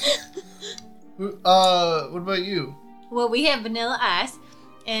 what about you? Well, we have Vanilla Ice,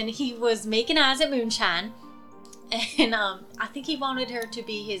 and he was making eyes at Moonshine, and I think he wanted her to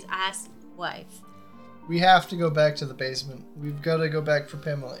be his ice wife. We have to go back to the basement. We've got to go back for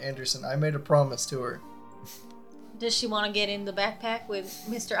Pamela Anderson. I made a promise to her. Does she want to get in the backpack with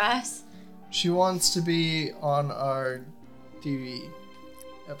Mr. Ice? She wants to be on our TV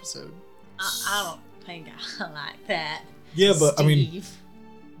episode. I don't think I like that. Yeah, but I mean, Steve.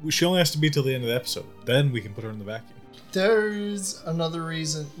 she only has to be till the end of the episode. Then we can put her in the vacuum. There's another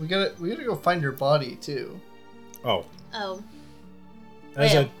reason. We gotta go find her body too. Oh, Oh.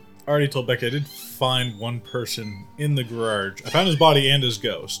 as Well. I already told Becky, I did find one person in the garage. I found his body and his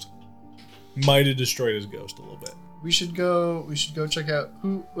ghost. Might have destroyed his ghost a little bit. We should go check out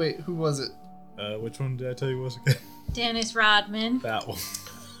who was it? Which one did I tell you was again? Dennis Rodman. That one.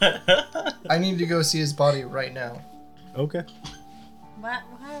 I need to go see his body right now. Okay. Why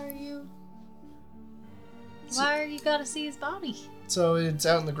are you gotta see his body? So it's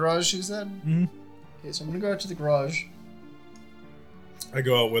out in the garage, you said? Mm-hmm. Okay, so I'm gonna go out to the garage. I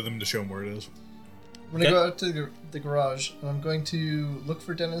go out with him to show him where it is. I'm gonna go out to the garage, and I'm going to look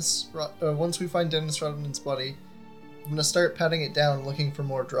for Dennis. Once we find Dennis Rodman's body, I'm gonna start patting it down, looking for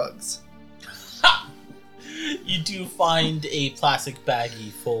more drugs. You do find a plastic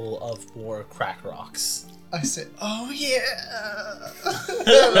baggie full of more crack rocks. I say, "Oh yeah!"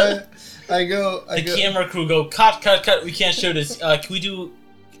 I go. The camera crew go, cut, we can't show this. Can we do,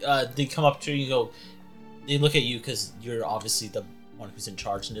 they come up to you and go, they look at you because you're obviously the one who's in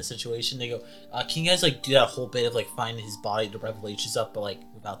charge in this situation. They go, can you guys like do that whole bit of like finding his body, the revelations up, but like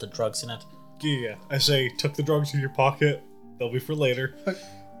without the drugs in it? Yeah. I say, tuck the drugs in your pocket. They'll be for later.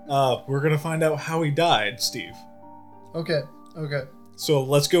 We're gonna find out how he died, Steve. Okay. So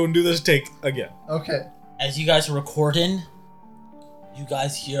let's go and do this take again. Okay. As you guys are recording, you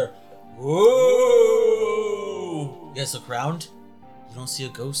guys hear, whoa! You guys look around. You don't see a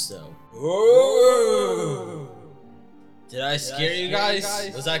ghost though. Whoa! Did I scare you guys?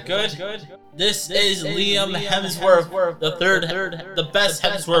 Was that good? This is Liam Hemsworth, the best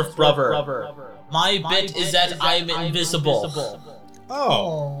Hemsworth brother. My bit is that I'm invisible.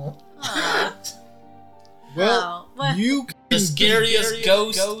 Oh. Oh. Well, well, you The scariest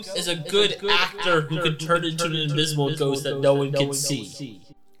ghost is a good actor who can turn into an invisible ghost that no one can see.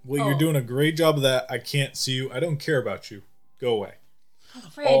 Well, you're doing a great job of that. I can't see you. I don't care about you. Go away.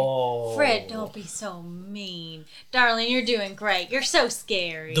 Fred, don't be so mean. Darling, you're doing great. You're so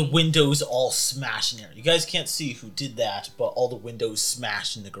scary. The windows all smash in there. You guys can't see who did that, but all the windows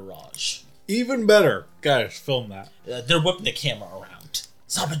smash in the garage. Even better. Guys, film that. They're whipping the camera around.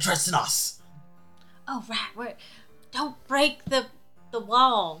 Stop addressing us. Oh, right. Don't break the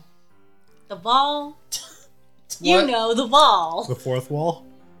wall. The wall? You What? know, the wall. The fourth wall?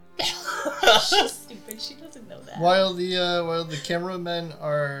 She's stupid. She doesn't know that. While the cameramen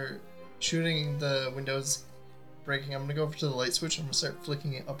are shooting the windows breaking, I'm gonna go over to the light switch and I'm gonna start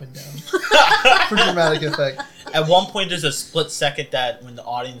flicking it up and down for dramatic effect. At one point, there's a split second that when the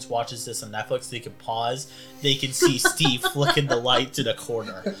audience watches this on Netflix, they can pause. They can see Steve flicking the light to the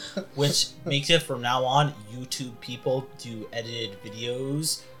corner, which makes it from now on, YouTube people do edited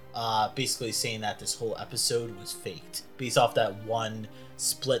videos, basically saying that this whole episode was faked. Based off that one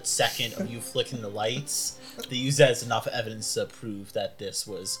split second of you flicking the lights, they use that as enough evidence to prove that this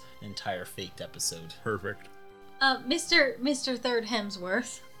was an entire faked episode. Perfect. Mr. Third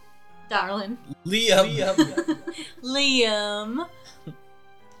Hemsworth, darling. Liam.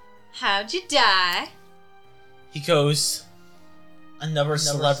 How'd you die? He goes, another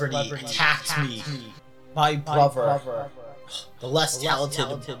celebrity attacked me. My brother. The less talented,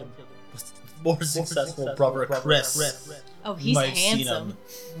 more successful brother, Chris. Oh, You he's might have seen handsome.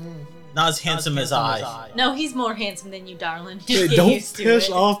 him. Not as handsome as I. No, he's more handsome than you, darling. Hey, Get don't used to piss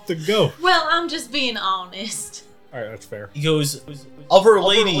it. off the goat. Well, I'm just being honest. Alright, that's fair. He goes, other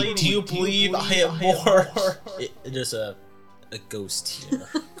lady, do you believe I am more... There's a ghost here.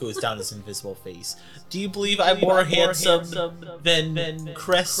 Goes down his invisible face. Do you believe I'm more handsome than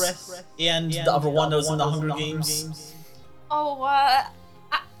Chris and the other one that was in the Hunger Games? Oh,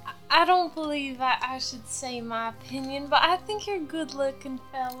 I don't believe I should say my opinion, but I think you're a good-looking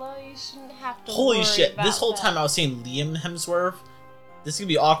fellow. You shouldn't have to Holy worry shit, about this whole that. time I was saying Liam Hemsworth. This is gonna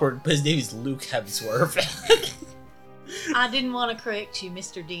be awkward, but his name is Luke Hemsworth. I didn't want to correct you,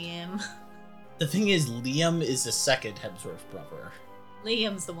 Mr. DM. The thing is, Liam is the second Hemsworth brother.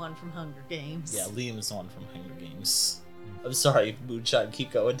 Liam's the one from Hunger Games. Yeah, Liam's the one from Hunger Games. I'm sorry, Moonshine,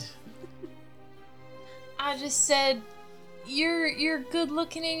 keep going. I just said you're good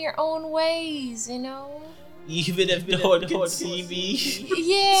looking in your own ways, you know? Even if no one can see me.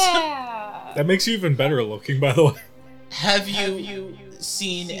 Yeah. That makes you even better looking, by the way. Have you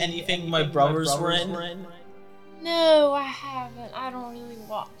seen anything my brothers were in? No, I haven't. I don't really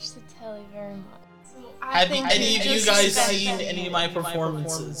watch the telly very much. So I Have think any you're of you just guys better seen than any me. of my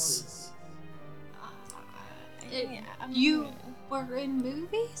performances? Yeah, You were in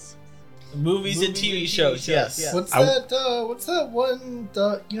movies? Movies and TV shows, yes. What's that one?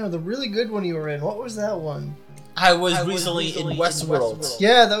 The really good one you were in. What was that one? I was recently in Westworld.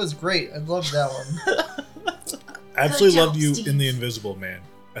 Yeah, that was great. I loved that one. I absolutely job, loved you Steve. in The Invisible Man.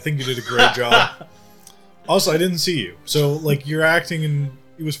 I think you did a great job. Also, I didn't see you. So, like, your acting and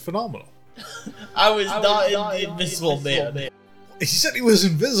it was phenomenal. I was not in The Invisible Man. He said he was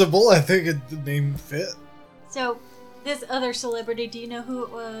invisible. I think the name fit. So, this other celebrity, do you know who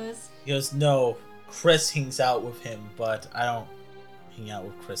it was? He goes, no, Chris hangs out with him, but I don't hang out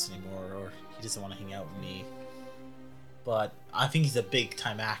with Chris anymore, or he doesn't want to hang out with me. But I think he's a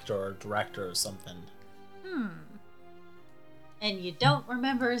big-time actor or director or something. And you don't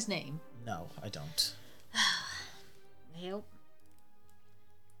remember his name? No, I don't. Nope.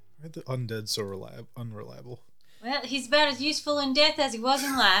 Why are the undead so unreliable? Well, he's about as useful in death as he was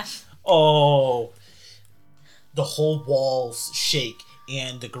in life. Oh. The whole walls shake,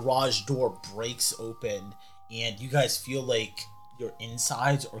 and the garage door breaks open, and you guys feel like your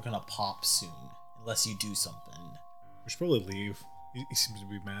insides are gonna pop soon, unless you do something. We should probably leave. He seems to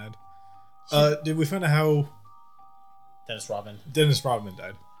be mad. Did we find out how Dennis Rodman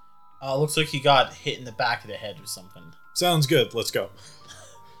died? Looks like he got hit in the back of the head or something. Sounds good. Let's go.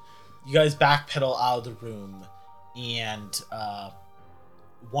 You guys backpedal out of the room, and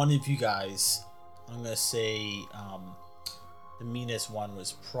one of you guys, I'm gonna say the meanest one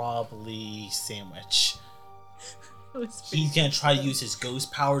was probably Sandwich. He's gonna try to use his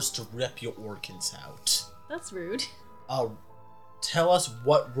ghost powers to rip your organs out. That's rude. Tell us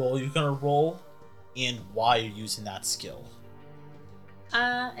what roll you're gonna roll and why you're using that skill.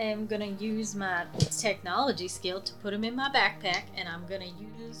 I am gonna use my technology skill to put him in my backpack, and I'm gonna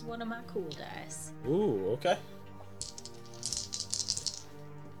use one of my cool dice. Ooh, okay.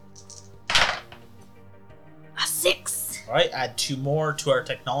 A 6! Alright, add 2 more to our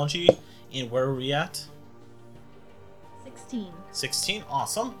technology. And where are we at? 16. 16,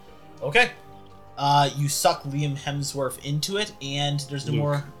 awesome. Okay. You suck Liam Hemsworth into it, and there's no Luke.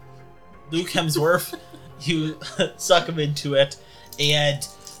 more Luke Hemsworth. You suck him into it, and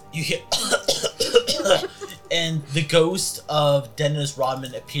you hit and the ghost of Dennis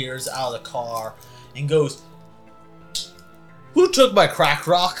Rodman appears out of the car and goes, "Who took my crack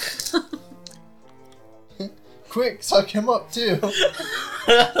rock?" Quick, suck him up too.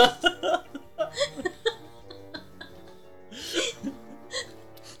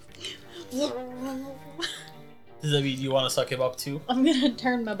 This Does that mean you want to suck him up too? I'm gonna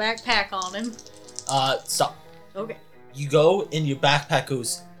turn my backpack on him. Stop. Okay. You go and your backpack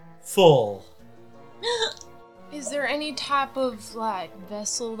goes full. Is there any type of like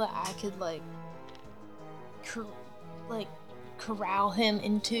vessel that I could corral him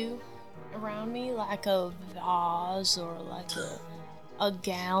into around me, like a vase or like a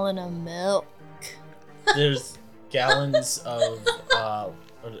gallon of milk? There's gallons of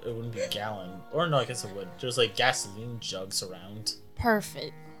or it wouldn't be a gallon, or no, I guess it would. There's like gasoline jugs around.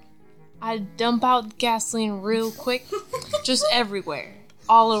 Perfect. I dump out gasoline real quick, just everywhere,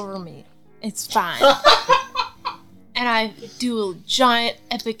 all over me. It's fine. And I do a giant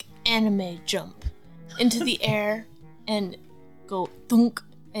epic anime jump into the air and go thunk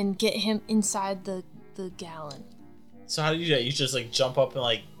and get him inside the gallon. So how do you do that? You just like jump up and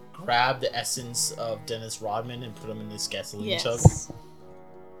like grab the essence of Dennis Rodman and put him in this gasoline jug? Yes.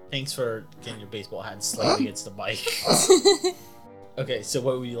 Thanks for getting your baseball hat and slamming against the bike. Okay, so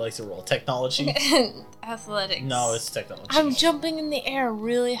what would you like to roll? Technology? Athletics. No, it's technology. I'm jumping in the air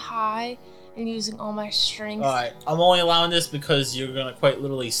really high and using all my strength. Alright, I'm only allowing this because you're gonna quite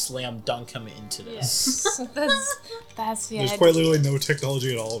literally slam dunk him into this. Yes. that's the There's idea. quite literally no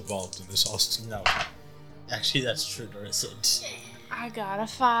technology at all involved in this, Austin. No. Actually, that's true, there isn't. I got a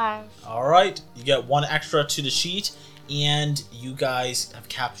 5. Alright, you get 1 extra to the sheet, and you guys have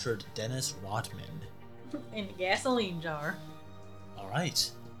captured Dennis Rodman. In the gasoline jar.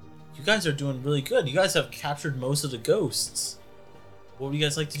 Alright. You guys are doing really good. You guys have captured most of the ghosts. What would you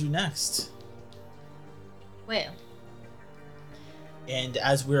guys like to do next? Well, And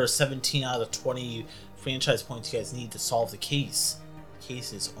as we're 17 out of 20 franchise points you guys need to solve the case, the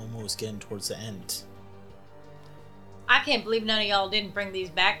case is almost getting towards the end. I can't believe none of y'all didn't bring these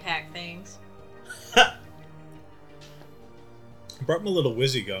backpack things. I brought my little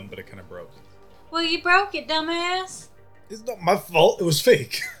whizzy gun, but it kind of broke. Well, you broke it, dumbass. It's not my fault. It was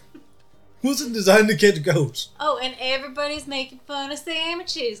fake. It wasn't designed to catch ghosts. Oh, and everybody's making fun of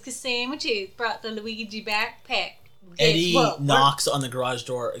sandwiches because sandwiches brought the Luigi backpack. Guess Eddie what? knocks on the garage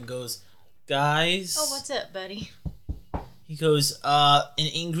door and goes, "Guys." Oh, what's up, buddy? He goes, an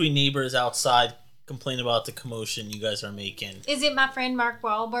angry neighbor is outside complaining about the commotion you guys are making. Is it my friend Mark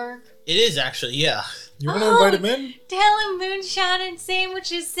Wahlberg? It is actually, yeah. You want to invite him in? Tell him moonshine and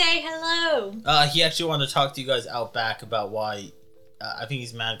sandwiches say hello. He actually wanted to talk to you guys out back about why. I think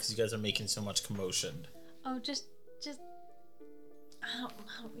he's mad because you guys are making so much commotion. Oh, just.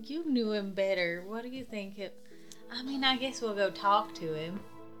 You knew him better. What do you think? I guess we'll go talk to him.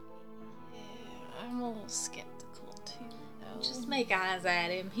 Yeah, I'm a little skeptical too, though. Just make eyes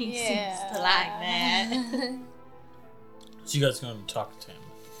at him. He seems to like that. So you guys are going to talk to him.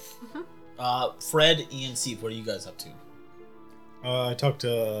 Fred and Steve, what are you guys up to? I talked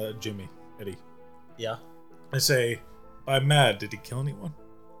to Jimmy, Eddie. Yeah? I say, I'm mad. Did he kill anyone?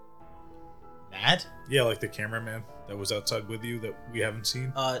 Mad? Yeah, like the cameraman that was outside with you that we haven't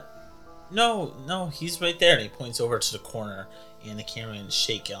seen. No, he's right there. And he points over to the corner, and the cameraman is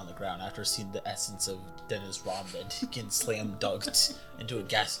shaking on the ground after seeing the essence of Dennis Rodman getting slam dunked into a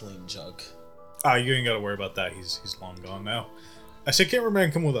gasoline jug. You ain't got to worry about that. He's long gone now. I say,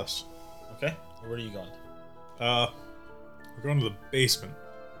 cameraman, come with us. Okay, where are you going? We're going to the basement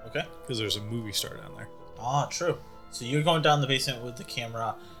Okay. because there's a movie star down there. Ah, true. So you're going down the basement with the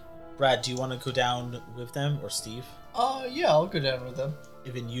camera. Brad, do you want to go down with them, or Steve? Yeah, I'll go down with them.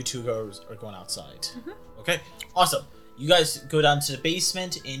 Even you two are going outside. Okay, awesome. You guys go down to the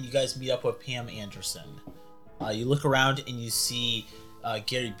basement and you guys meet up with Pam Anderson. You look around and you see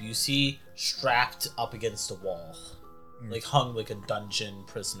Gary Busey strapped up against a wall, like hung like a dungeon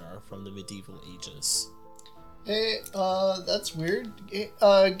prisoner from the medieval ages. Hey, that's weird.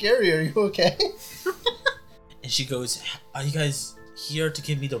 Gary, are you okay? And she goes, "Are you guys here to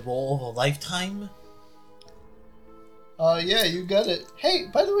give me the role of a lifetime?" Yeah, you got it. Hey,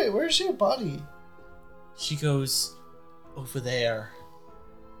 by the way, where's your body? She goes, "Over there."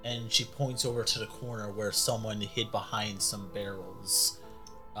 And she points over to the corner where someone hid behind some barrels.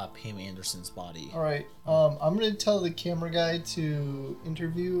 Pam Anderson's body. Alright, I'm gonna tell the camera guy to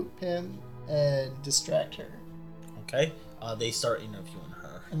interview Pam and distract her. Okay. They start interviewing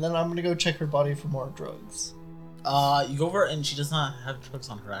her. And then I'm gonna go check her body for more drugs. You go over and she does not have drugs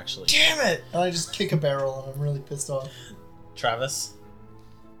on her, actually. Damn it! And I just kick a barrel and I'm really pissed off. Travis?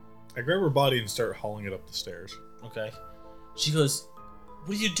 I grab her body and start hauling it up the stairs. Okay. She goes,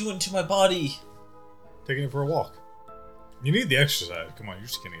 "What are you doing to my body?" Taking it for a walk. You need the exercise. Come on, you're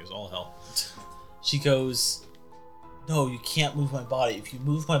skinny as all hell. She goes, "No, you can't move my body. If you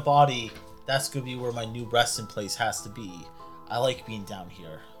move my body, that's going to be where my new resting place has to be. I like being down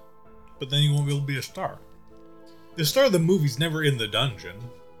here." But then you won't be able to be a star. The star of the movie's never in the dungeon.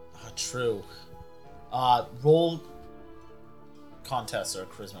 True. Roll contest or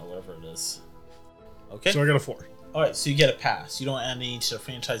charisma, whatever it is. Okay. So I got a 4. All right, so you get a pass. You don't add any to the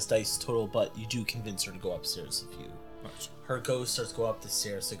franchise dice total, but you do convince her to go upstairs with you. Nice. Her ghost starts to go up the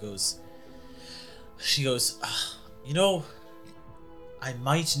stairs. She goes, I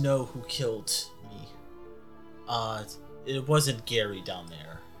might know who killed me. It wasn't Gary down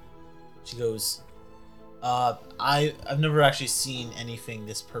there. She goes, I've never actually seen anything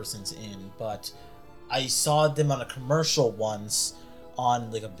this person's in, but I saw them on a commercial once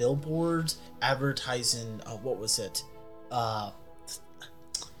on like a billboard advertising, what was it? Have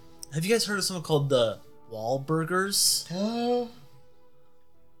you guys heard of something called the Wahlburgers?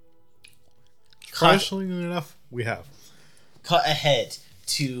 Surprisingly enough, we have. Cut ahead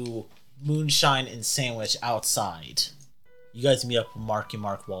to moonshine and sandwich outside. You guys meet up with Mark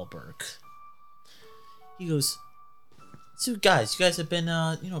Wahlberg. He goes, so guys, you guys have been,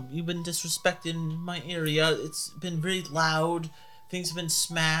 you've been disrespecting my area. It's been very loud. Things have been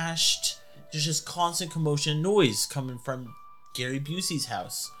smashed. There's just constant commotion and noise coming from Gary Busey's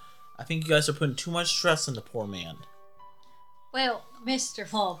house. I think you guys are putting too much stress on the poor man. Well, Mr.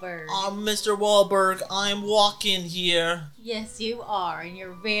 Wahlberg. I'm Mr. Wahlberg. I'm walking here. Yes, you are, and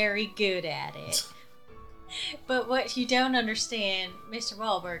you're very good at it. But what you don't understand, Mr.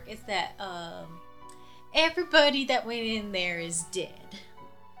 Wahlberg, is that, everybody that went in there is dead.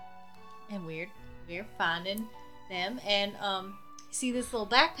 And we're finding them. And, see this little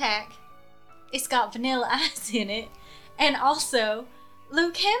backpack? It's got Vanilla Ice in it. And also,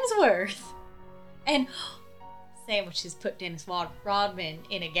 Luke Hemsworth. And sandwiches put Dennis Rodman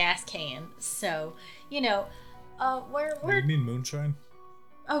in a gas can. So, we're... You mean moonshine?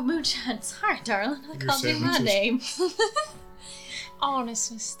 Oh, moonshine. Sorry, darling. I Your called you my sandwiches. name.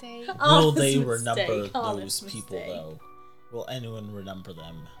 Honest mistake. Will they Honest remember mistake, those honest people, mistake. though? Will anyone remember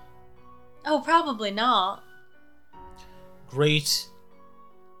them? Oh, probably not. Great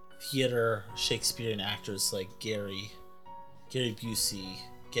theater Shakespearean actors like Gary Busey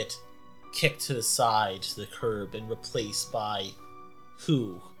get kicked to the side, to the curb, and replaced by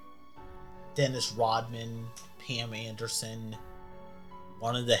who? Dennis Rodman, Pam Anderson,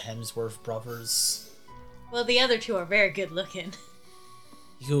 one of the Hemsworth brothers. Well, the other two are very good looking.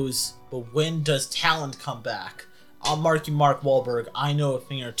 He goes, but when does talent come back? I'm Mark Wahlberg. I know a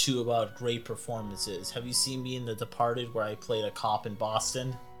thing or two about great performances. Have you seen me in The Departed where I played a cop in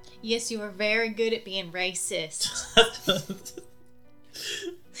Boston? Yes, you are very good at being racist.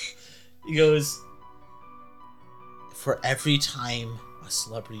 He goes, for every time a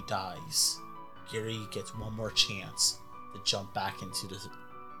celebrity dies, Gary gets one more chance to jump back into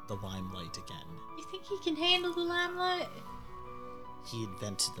the limelight again. You think he can handle the limelight? He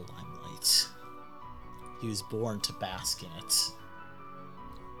invented the limelight. He was born to bask in it.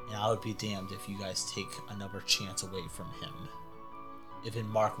 And I would be damned if you guys take another chance away from him. Even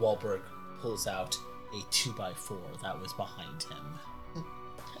Mark Wahlberg pulls out a 2x4 that was behind him.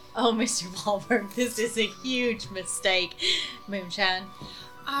 Oh, Mr. Wahlberg, this is a huge mistake, Moonshine.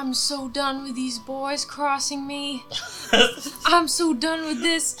 I'm so done with these boys crossing me. I'm so done with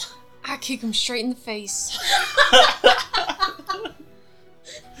this. I kick him straight in the face.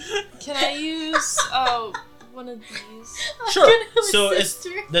 Can I use one of these? Sure. Goodness, So it's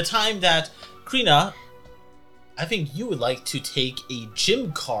sister. the time that Krina, I think you would like to take a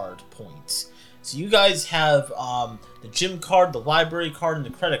gym card point. So you guys have the gym card, the library card, and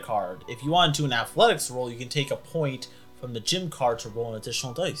the credit card. If you want to do an athletics roll, you can take a point from the gym card to roll an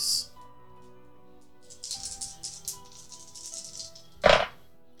additional dice.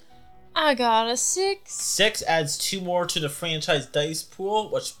 I got a 6. 6 adds 2 more to the franchise dice pool,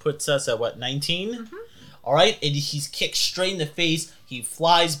 which puts us at what, 19? Alright, and he's kicked straight in the face. He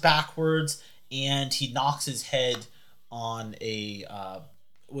flies backwards, and he knocks his head on he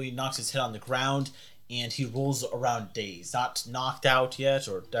knocks his head on the ground, and he rolls around dazed. Not knocked out yet,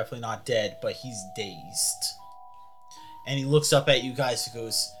 or definitely not dead, but he's dazed. And he looks up at you guys and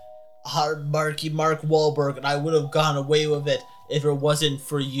goes, Mark Wahlberg, and I would have gone away with it if it wasn't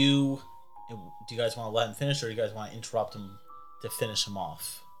for you. And do you guys want to let him finish, or do you guys want to interrupt him to finish him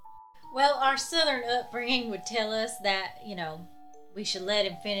off? Well, our southern upbringing would tell us that, we should let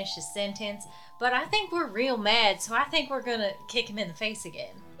him finish his sentence. But I think we're real mad, so I think we're going to kick him in the face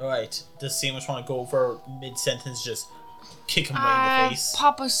again. Alright, does Sandwich want to go over mid-sentence, just kick him right in the face?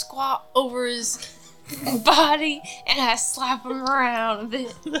 Pop a squat over his body, and I slap him around a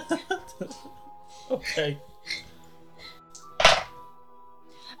bit. Okay.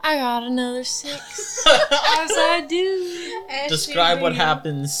 I got another 6. As I do. As Describe she what do.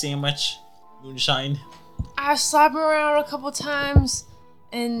 happens, Sandwich, Moonshine. I slap him around a couple times,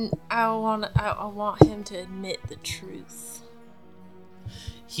 and I want him to admit the truth.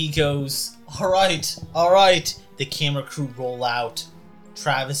 He goes, all right. The camera crew roll out.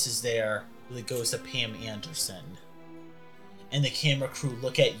 Travis is there. It goes to Pam Anderson. And the camera crew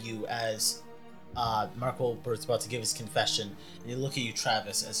look at you as Mark Wahlberg's about to give his confession. And they look at you,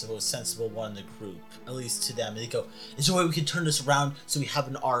 Travis, as the most sensible one in the group. At least to them. And they go, is there a way we can turn this around so we have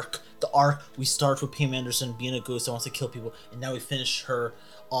an arc? The arc, we start with Pam Anderson being a ghost that wants to kill people. And now we finish her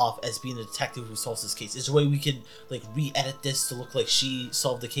off as being the detective who solves this case. Is there a way we can re-edit this to look like she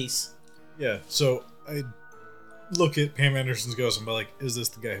solved the case? Yeah, so I look at Pam Anderson's ghost and be like, is this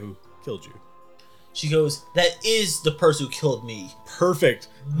the guy who killed you? She goes, that is the person who killed me. Perfect.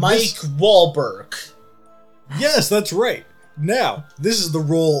 Mike Wahlberg. Yes, that's right. Now, this is the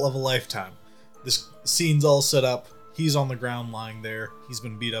role of a lifetime. This scene's all set up. He's on the ground lying there. He's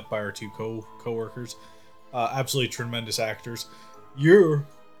been beat up by our two co-workers. Absolutely tremendous actors. Your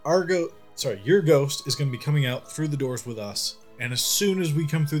ghost is going to be coming out through the doors with us. And as soon as we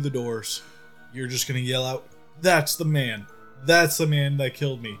come through the doors, you're just going to yell out, that's the man. That's the man that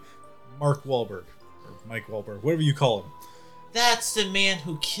killed me. Mark Wahlberg. Or Mike Wahlberg. Whatever you call him. That's the man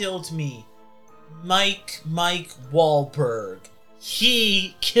who killed me. Mike Wahlberg.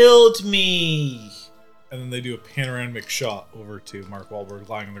 He killed me. And then they do a panoramic shot over to Mark Wahlberg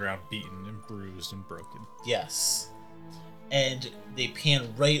lying on the ground, beaten and bruised and broken. Yes. And they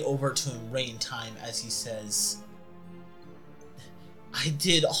pan right over to him right in time as he says, I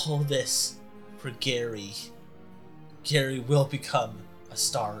did all this for Gary. Gary will become a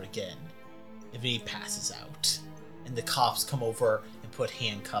star again. And then he passes out. And the cops come over and put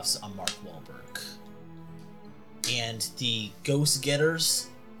handcuffs on Mark Wahlberg. And the ghost getters,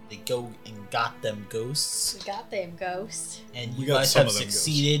 they go and got them ghosts. We got them ghosts. And We you got guys some have of them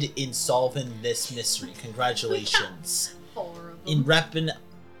succeeded in solving this mystery. Congratulations. 4 of them.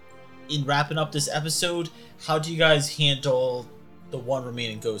 In wrapping up this episode, how do you guys handle the one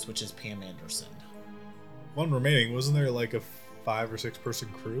remaining ghost, which is Pam Anderson? One remaining. Wasn't there like a 5 or 6 person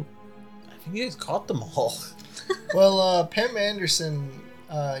crew? I think you guys caught them all. Well, Pam Anderson,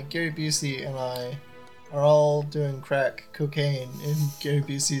 Gary Busey, and I are all doing crack cocaine in Gary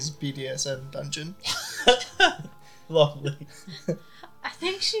Busey's BDSM dungeon. Lovely. I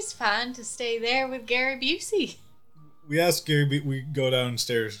think she's fine to stay there with Gary Busey. We asked Gary, we go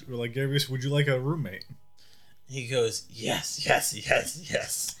downstairs. We're like, Gary Busey, would you like a roommate? He goes, yes.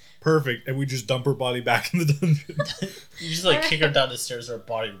 Perfect. And we just dump her body back in the dungeon. You just kick her down the stairs, her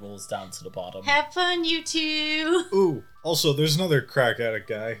body rolls down to the bottom. Have fun, you two. Ooh. Also, there's another crack addict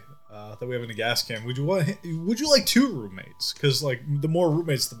guy that we have in a gas can. Would you like 2 roommates? Because the more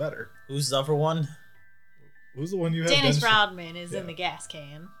roommates, the better. Who's the other one? Who's the one you have? Dennis Rodman is in the gas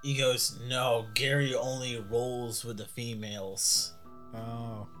can. He goes, no, Gary only rolls with the females.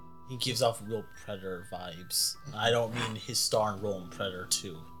 Oh. He gives off real Predator vibes. I don't mean his star and role in Predator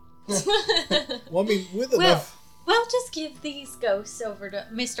 2. Well, I mean, with enough... We'll just give these ghosts over to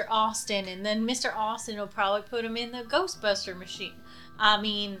Mr. Austin, and then Mr. Austin will probably put them in the Ghostbuster machine. I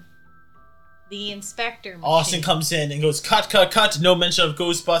mean, the Inspector machine. Austin comes in and goes, cut. No mention of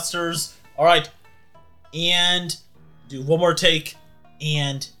Ghostbusters. All right. And do one more take.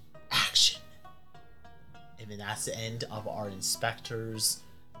 And action. And then that's the end of our Inspectors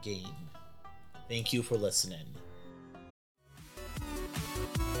game. Thank you for listening.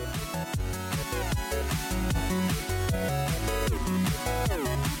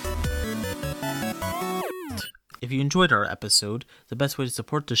 If you enjoyed our episode, the best way to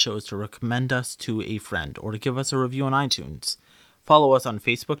support the show is to recommend us to a friend or to give us a review on iTunes. Follow us on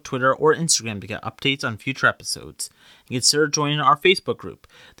Facebook, Twitter, or Instagram to get updates on future episodes. And consider joining our Facebook group,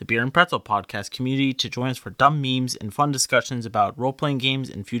 the Beer and Pretzel Podcast community, to join us for dumb memes and fun discussions about role-playing games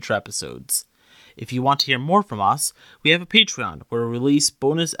and future episodes. If you want to hear more from us, we have a Patreon where we release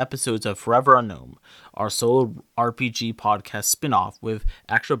bonus episodes of Forever Unknown, our solo RPG podcast spin-off with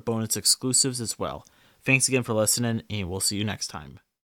extra bonus exclusives as well. Thanks again for listening, and we'll see you next time.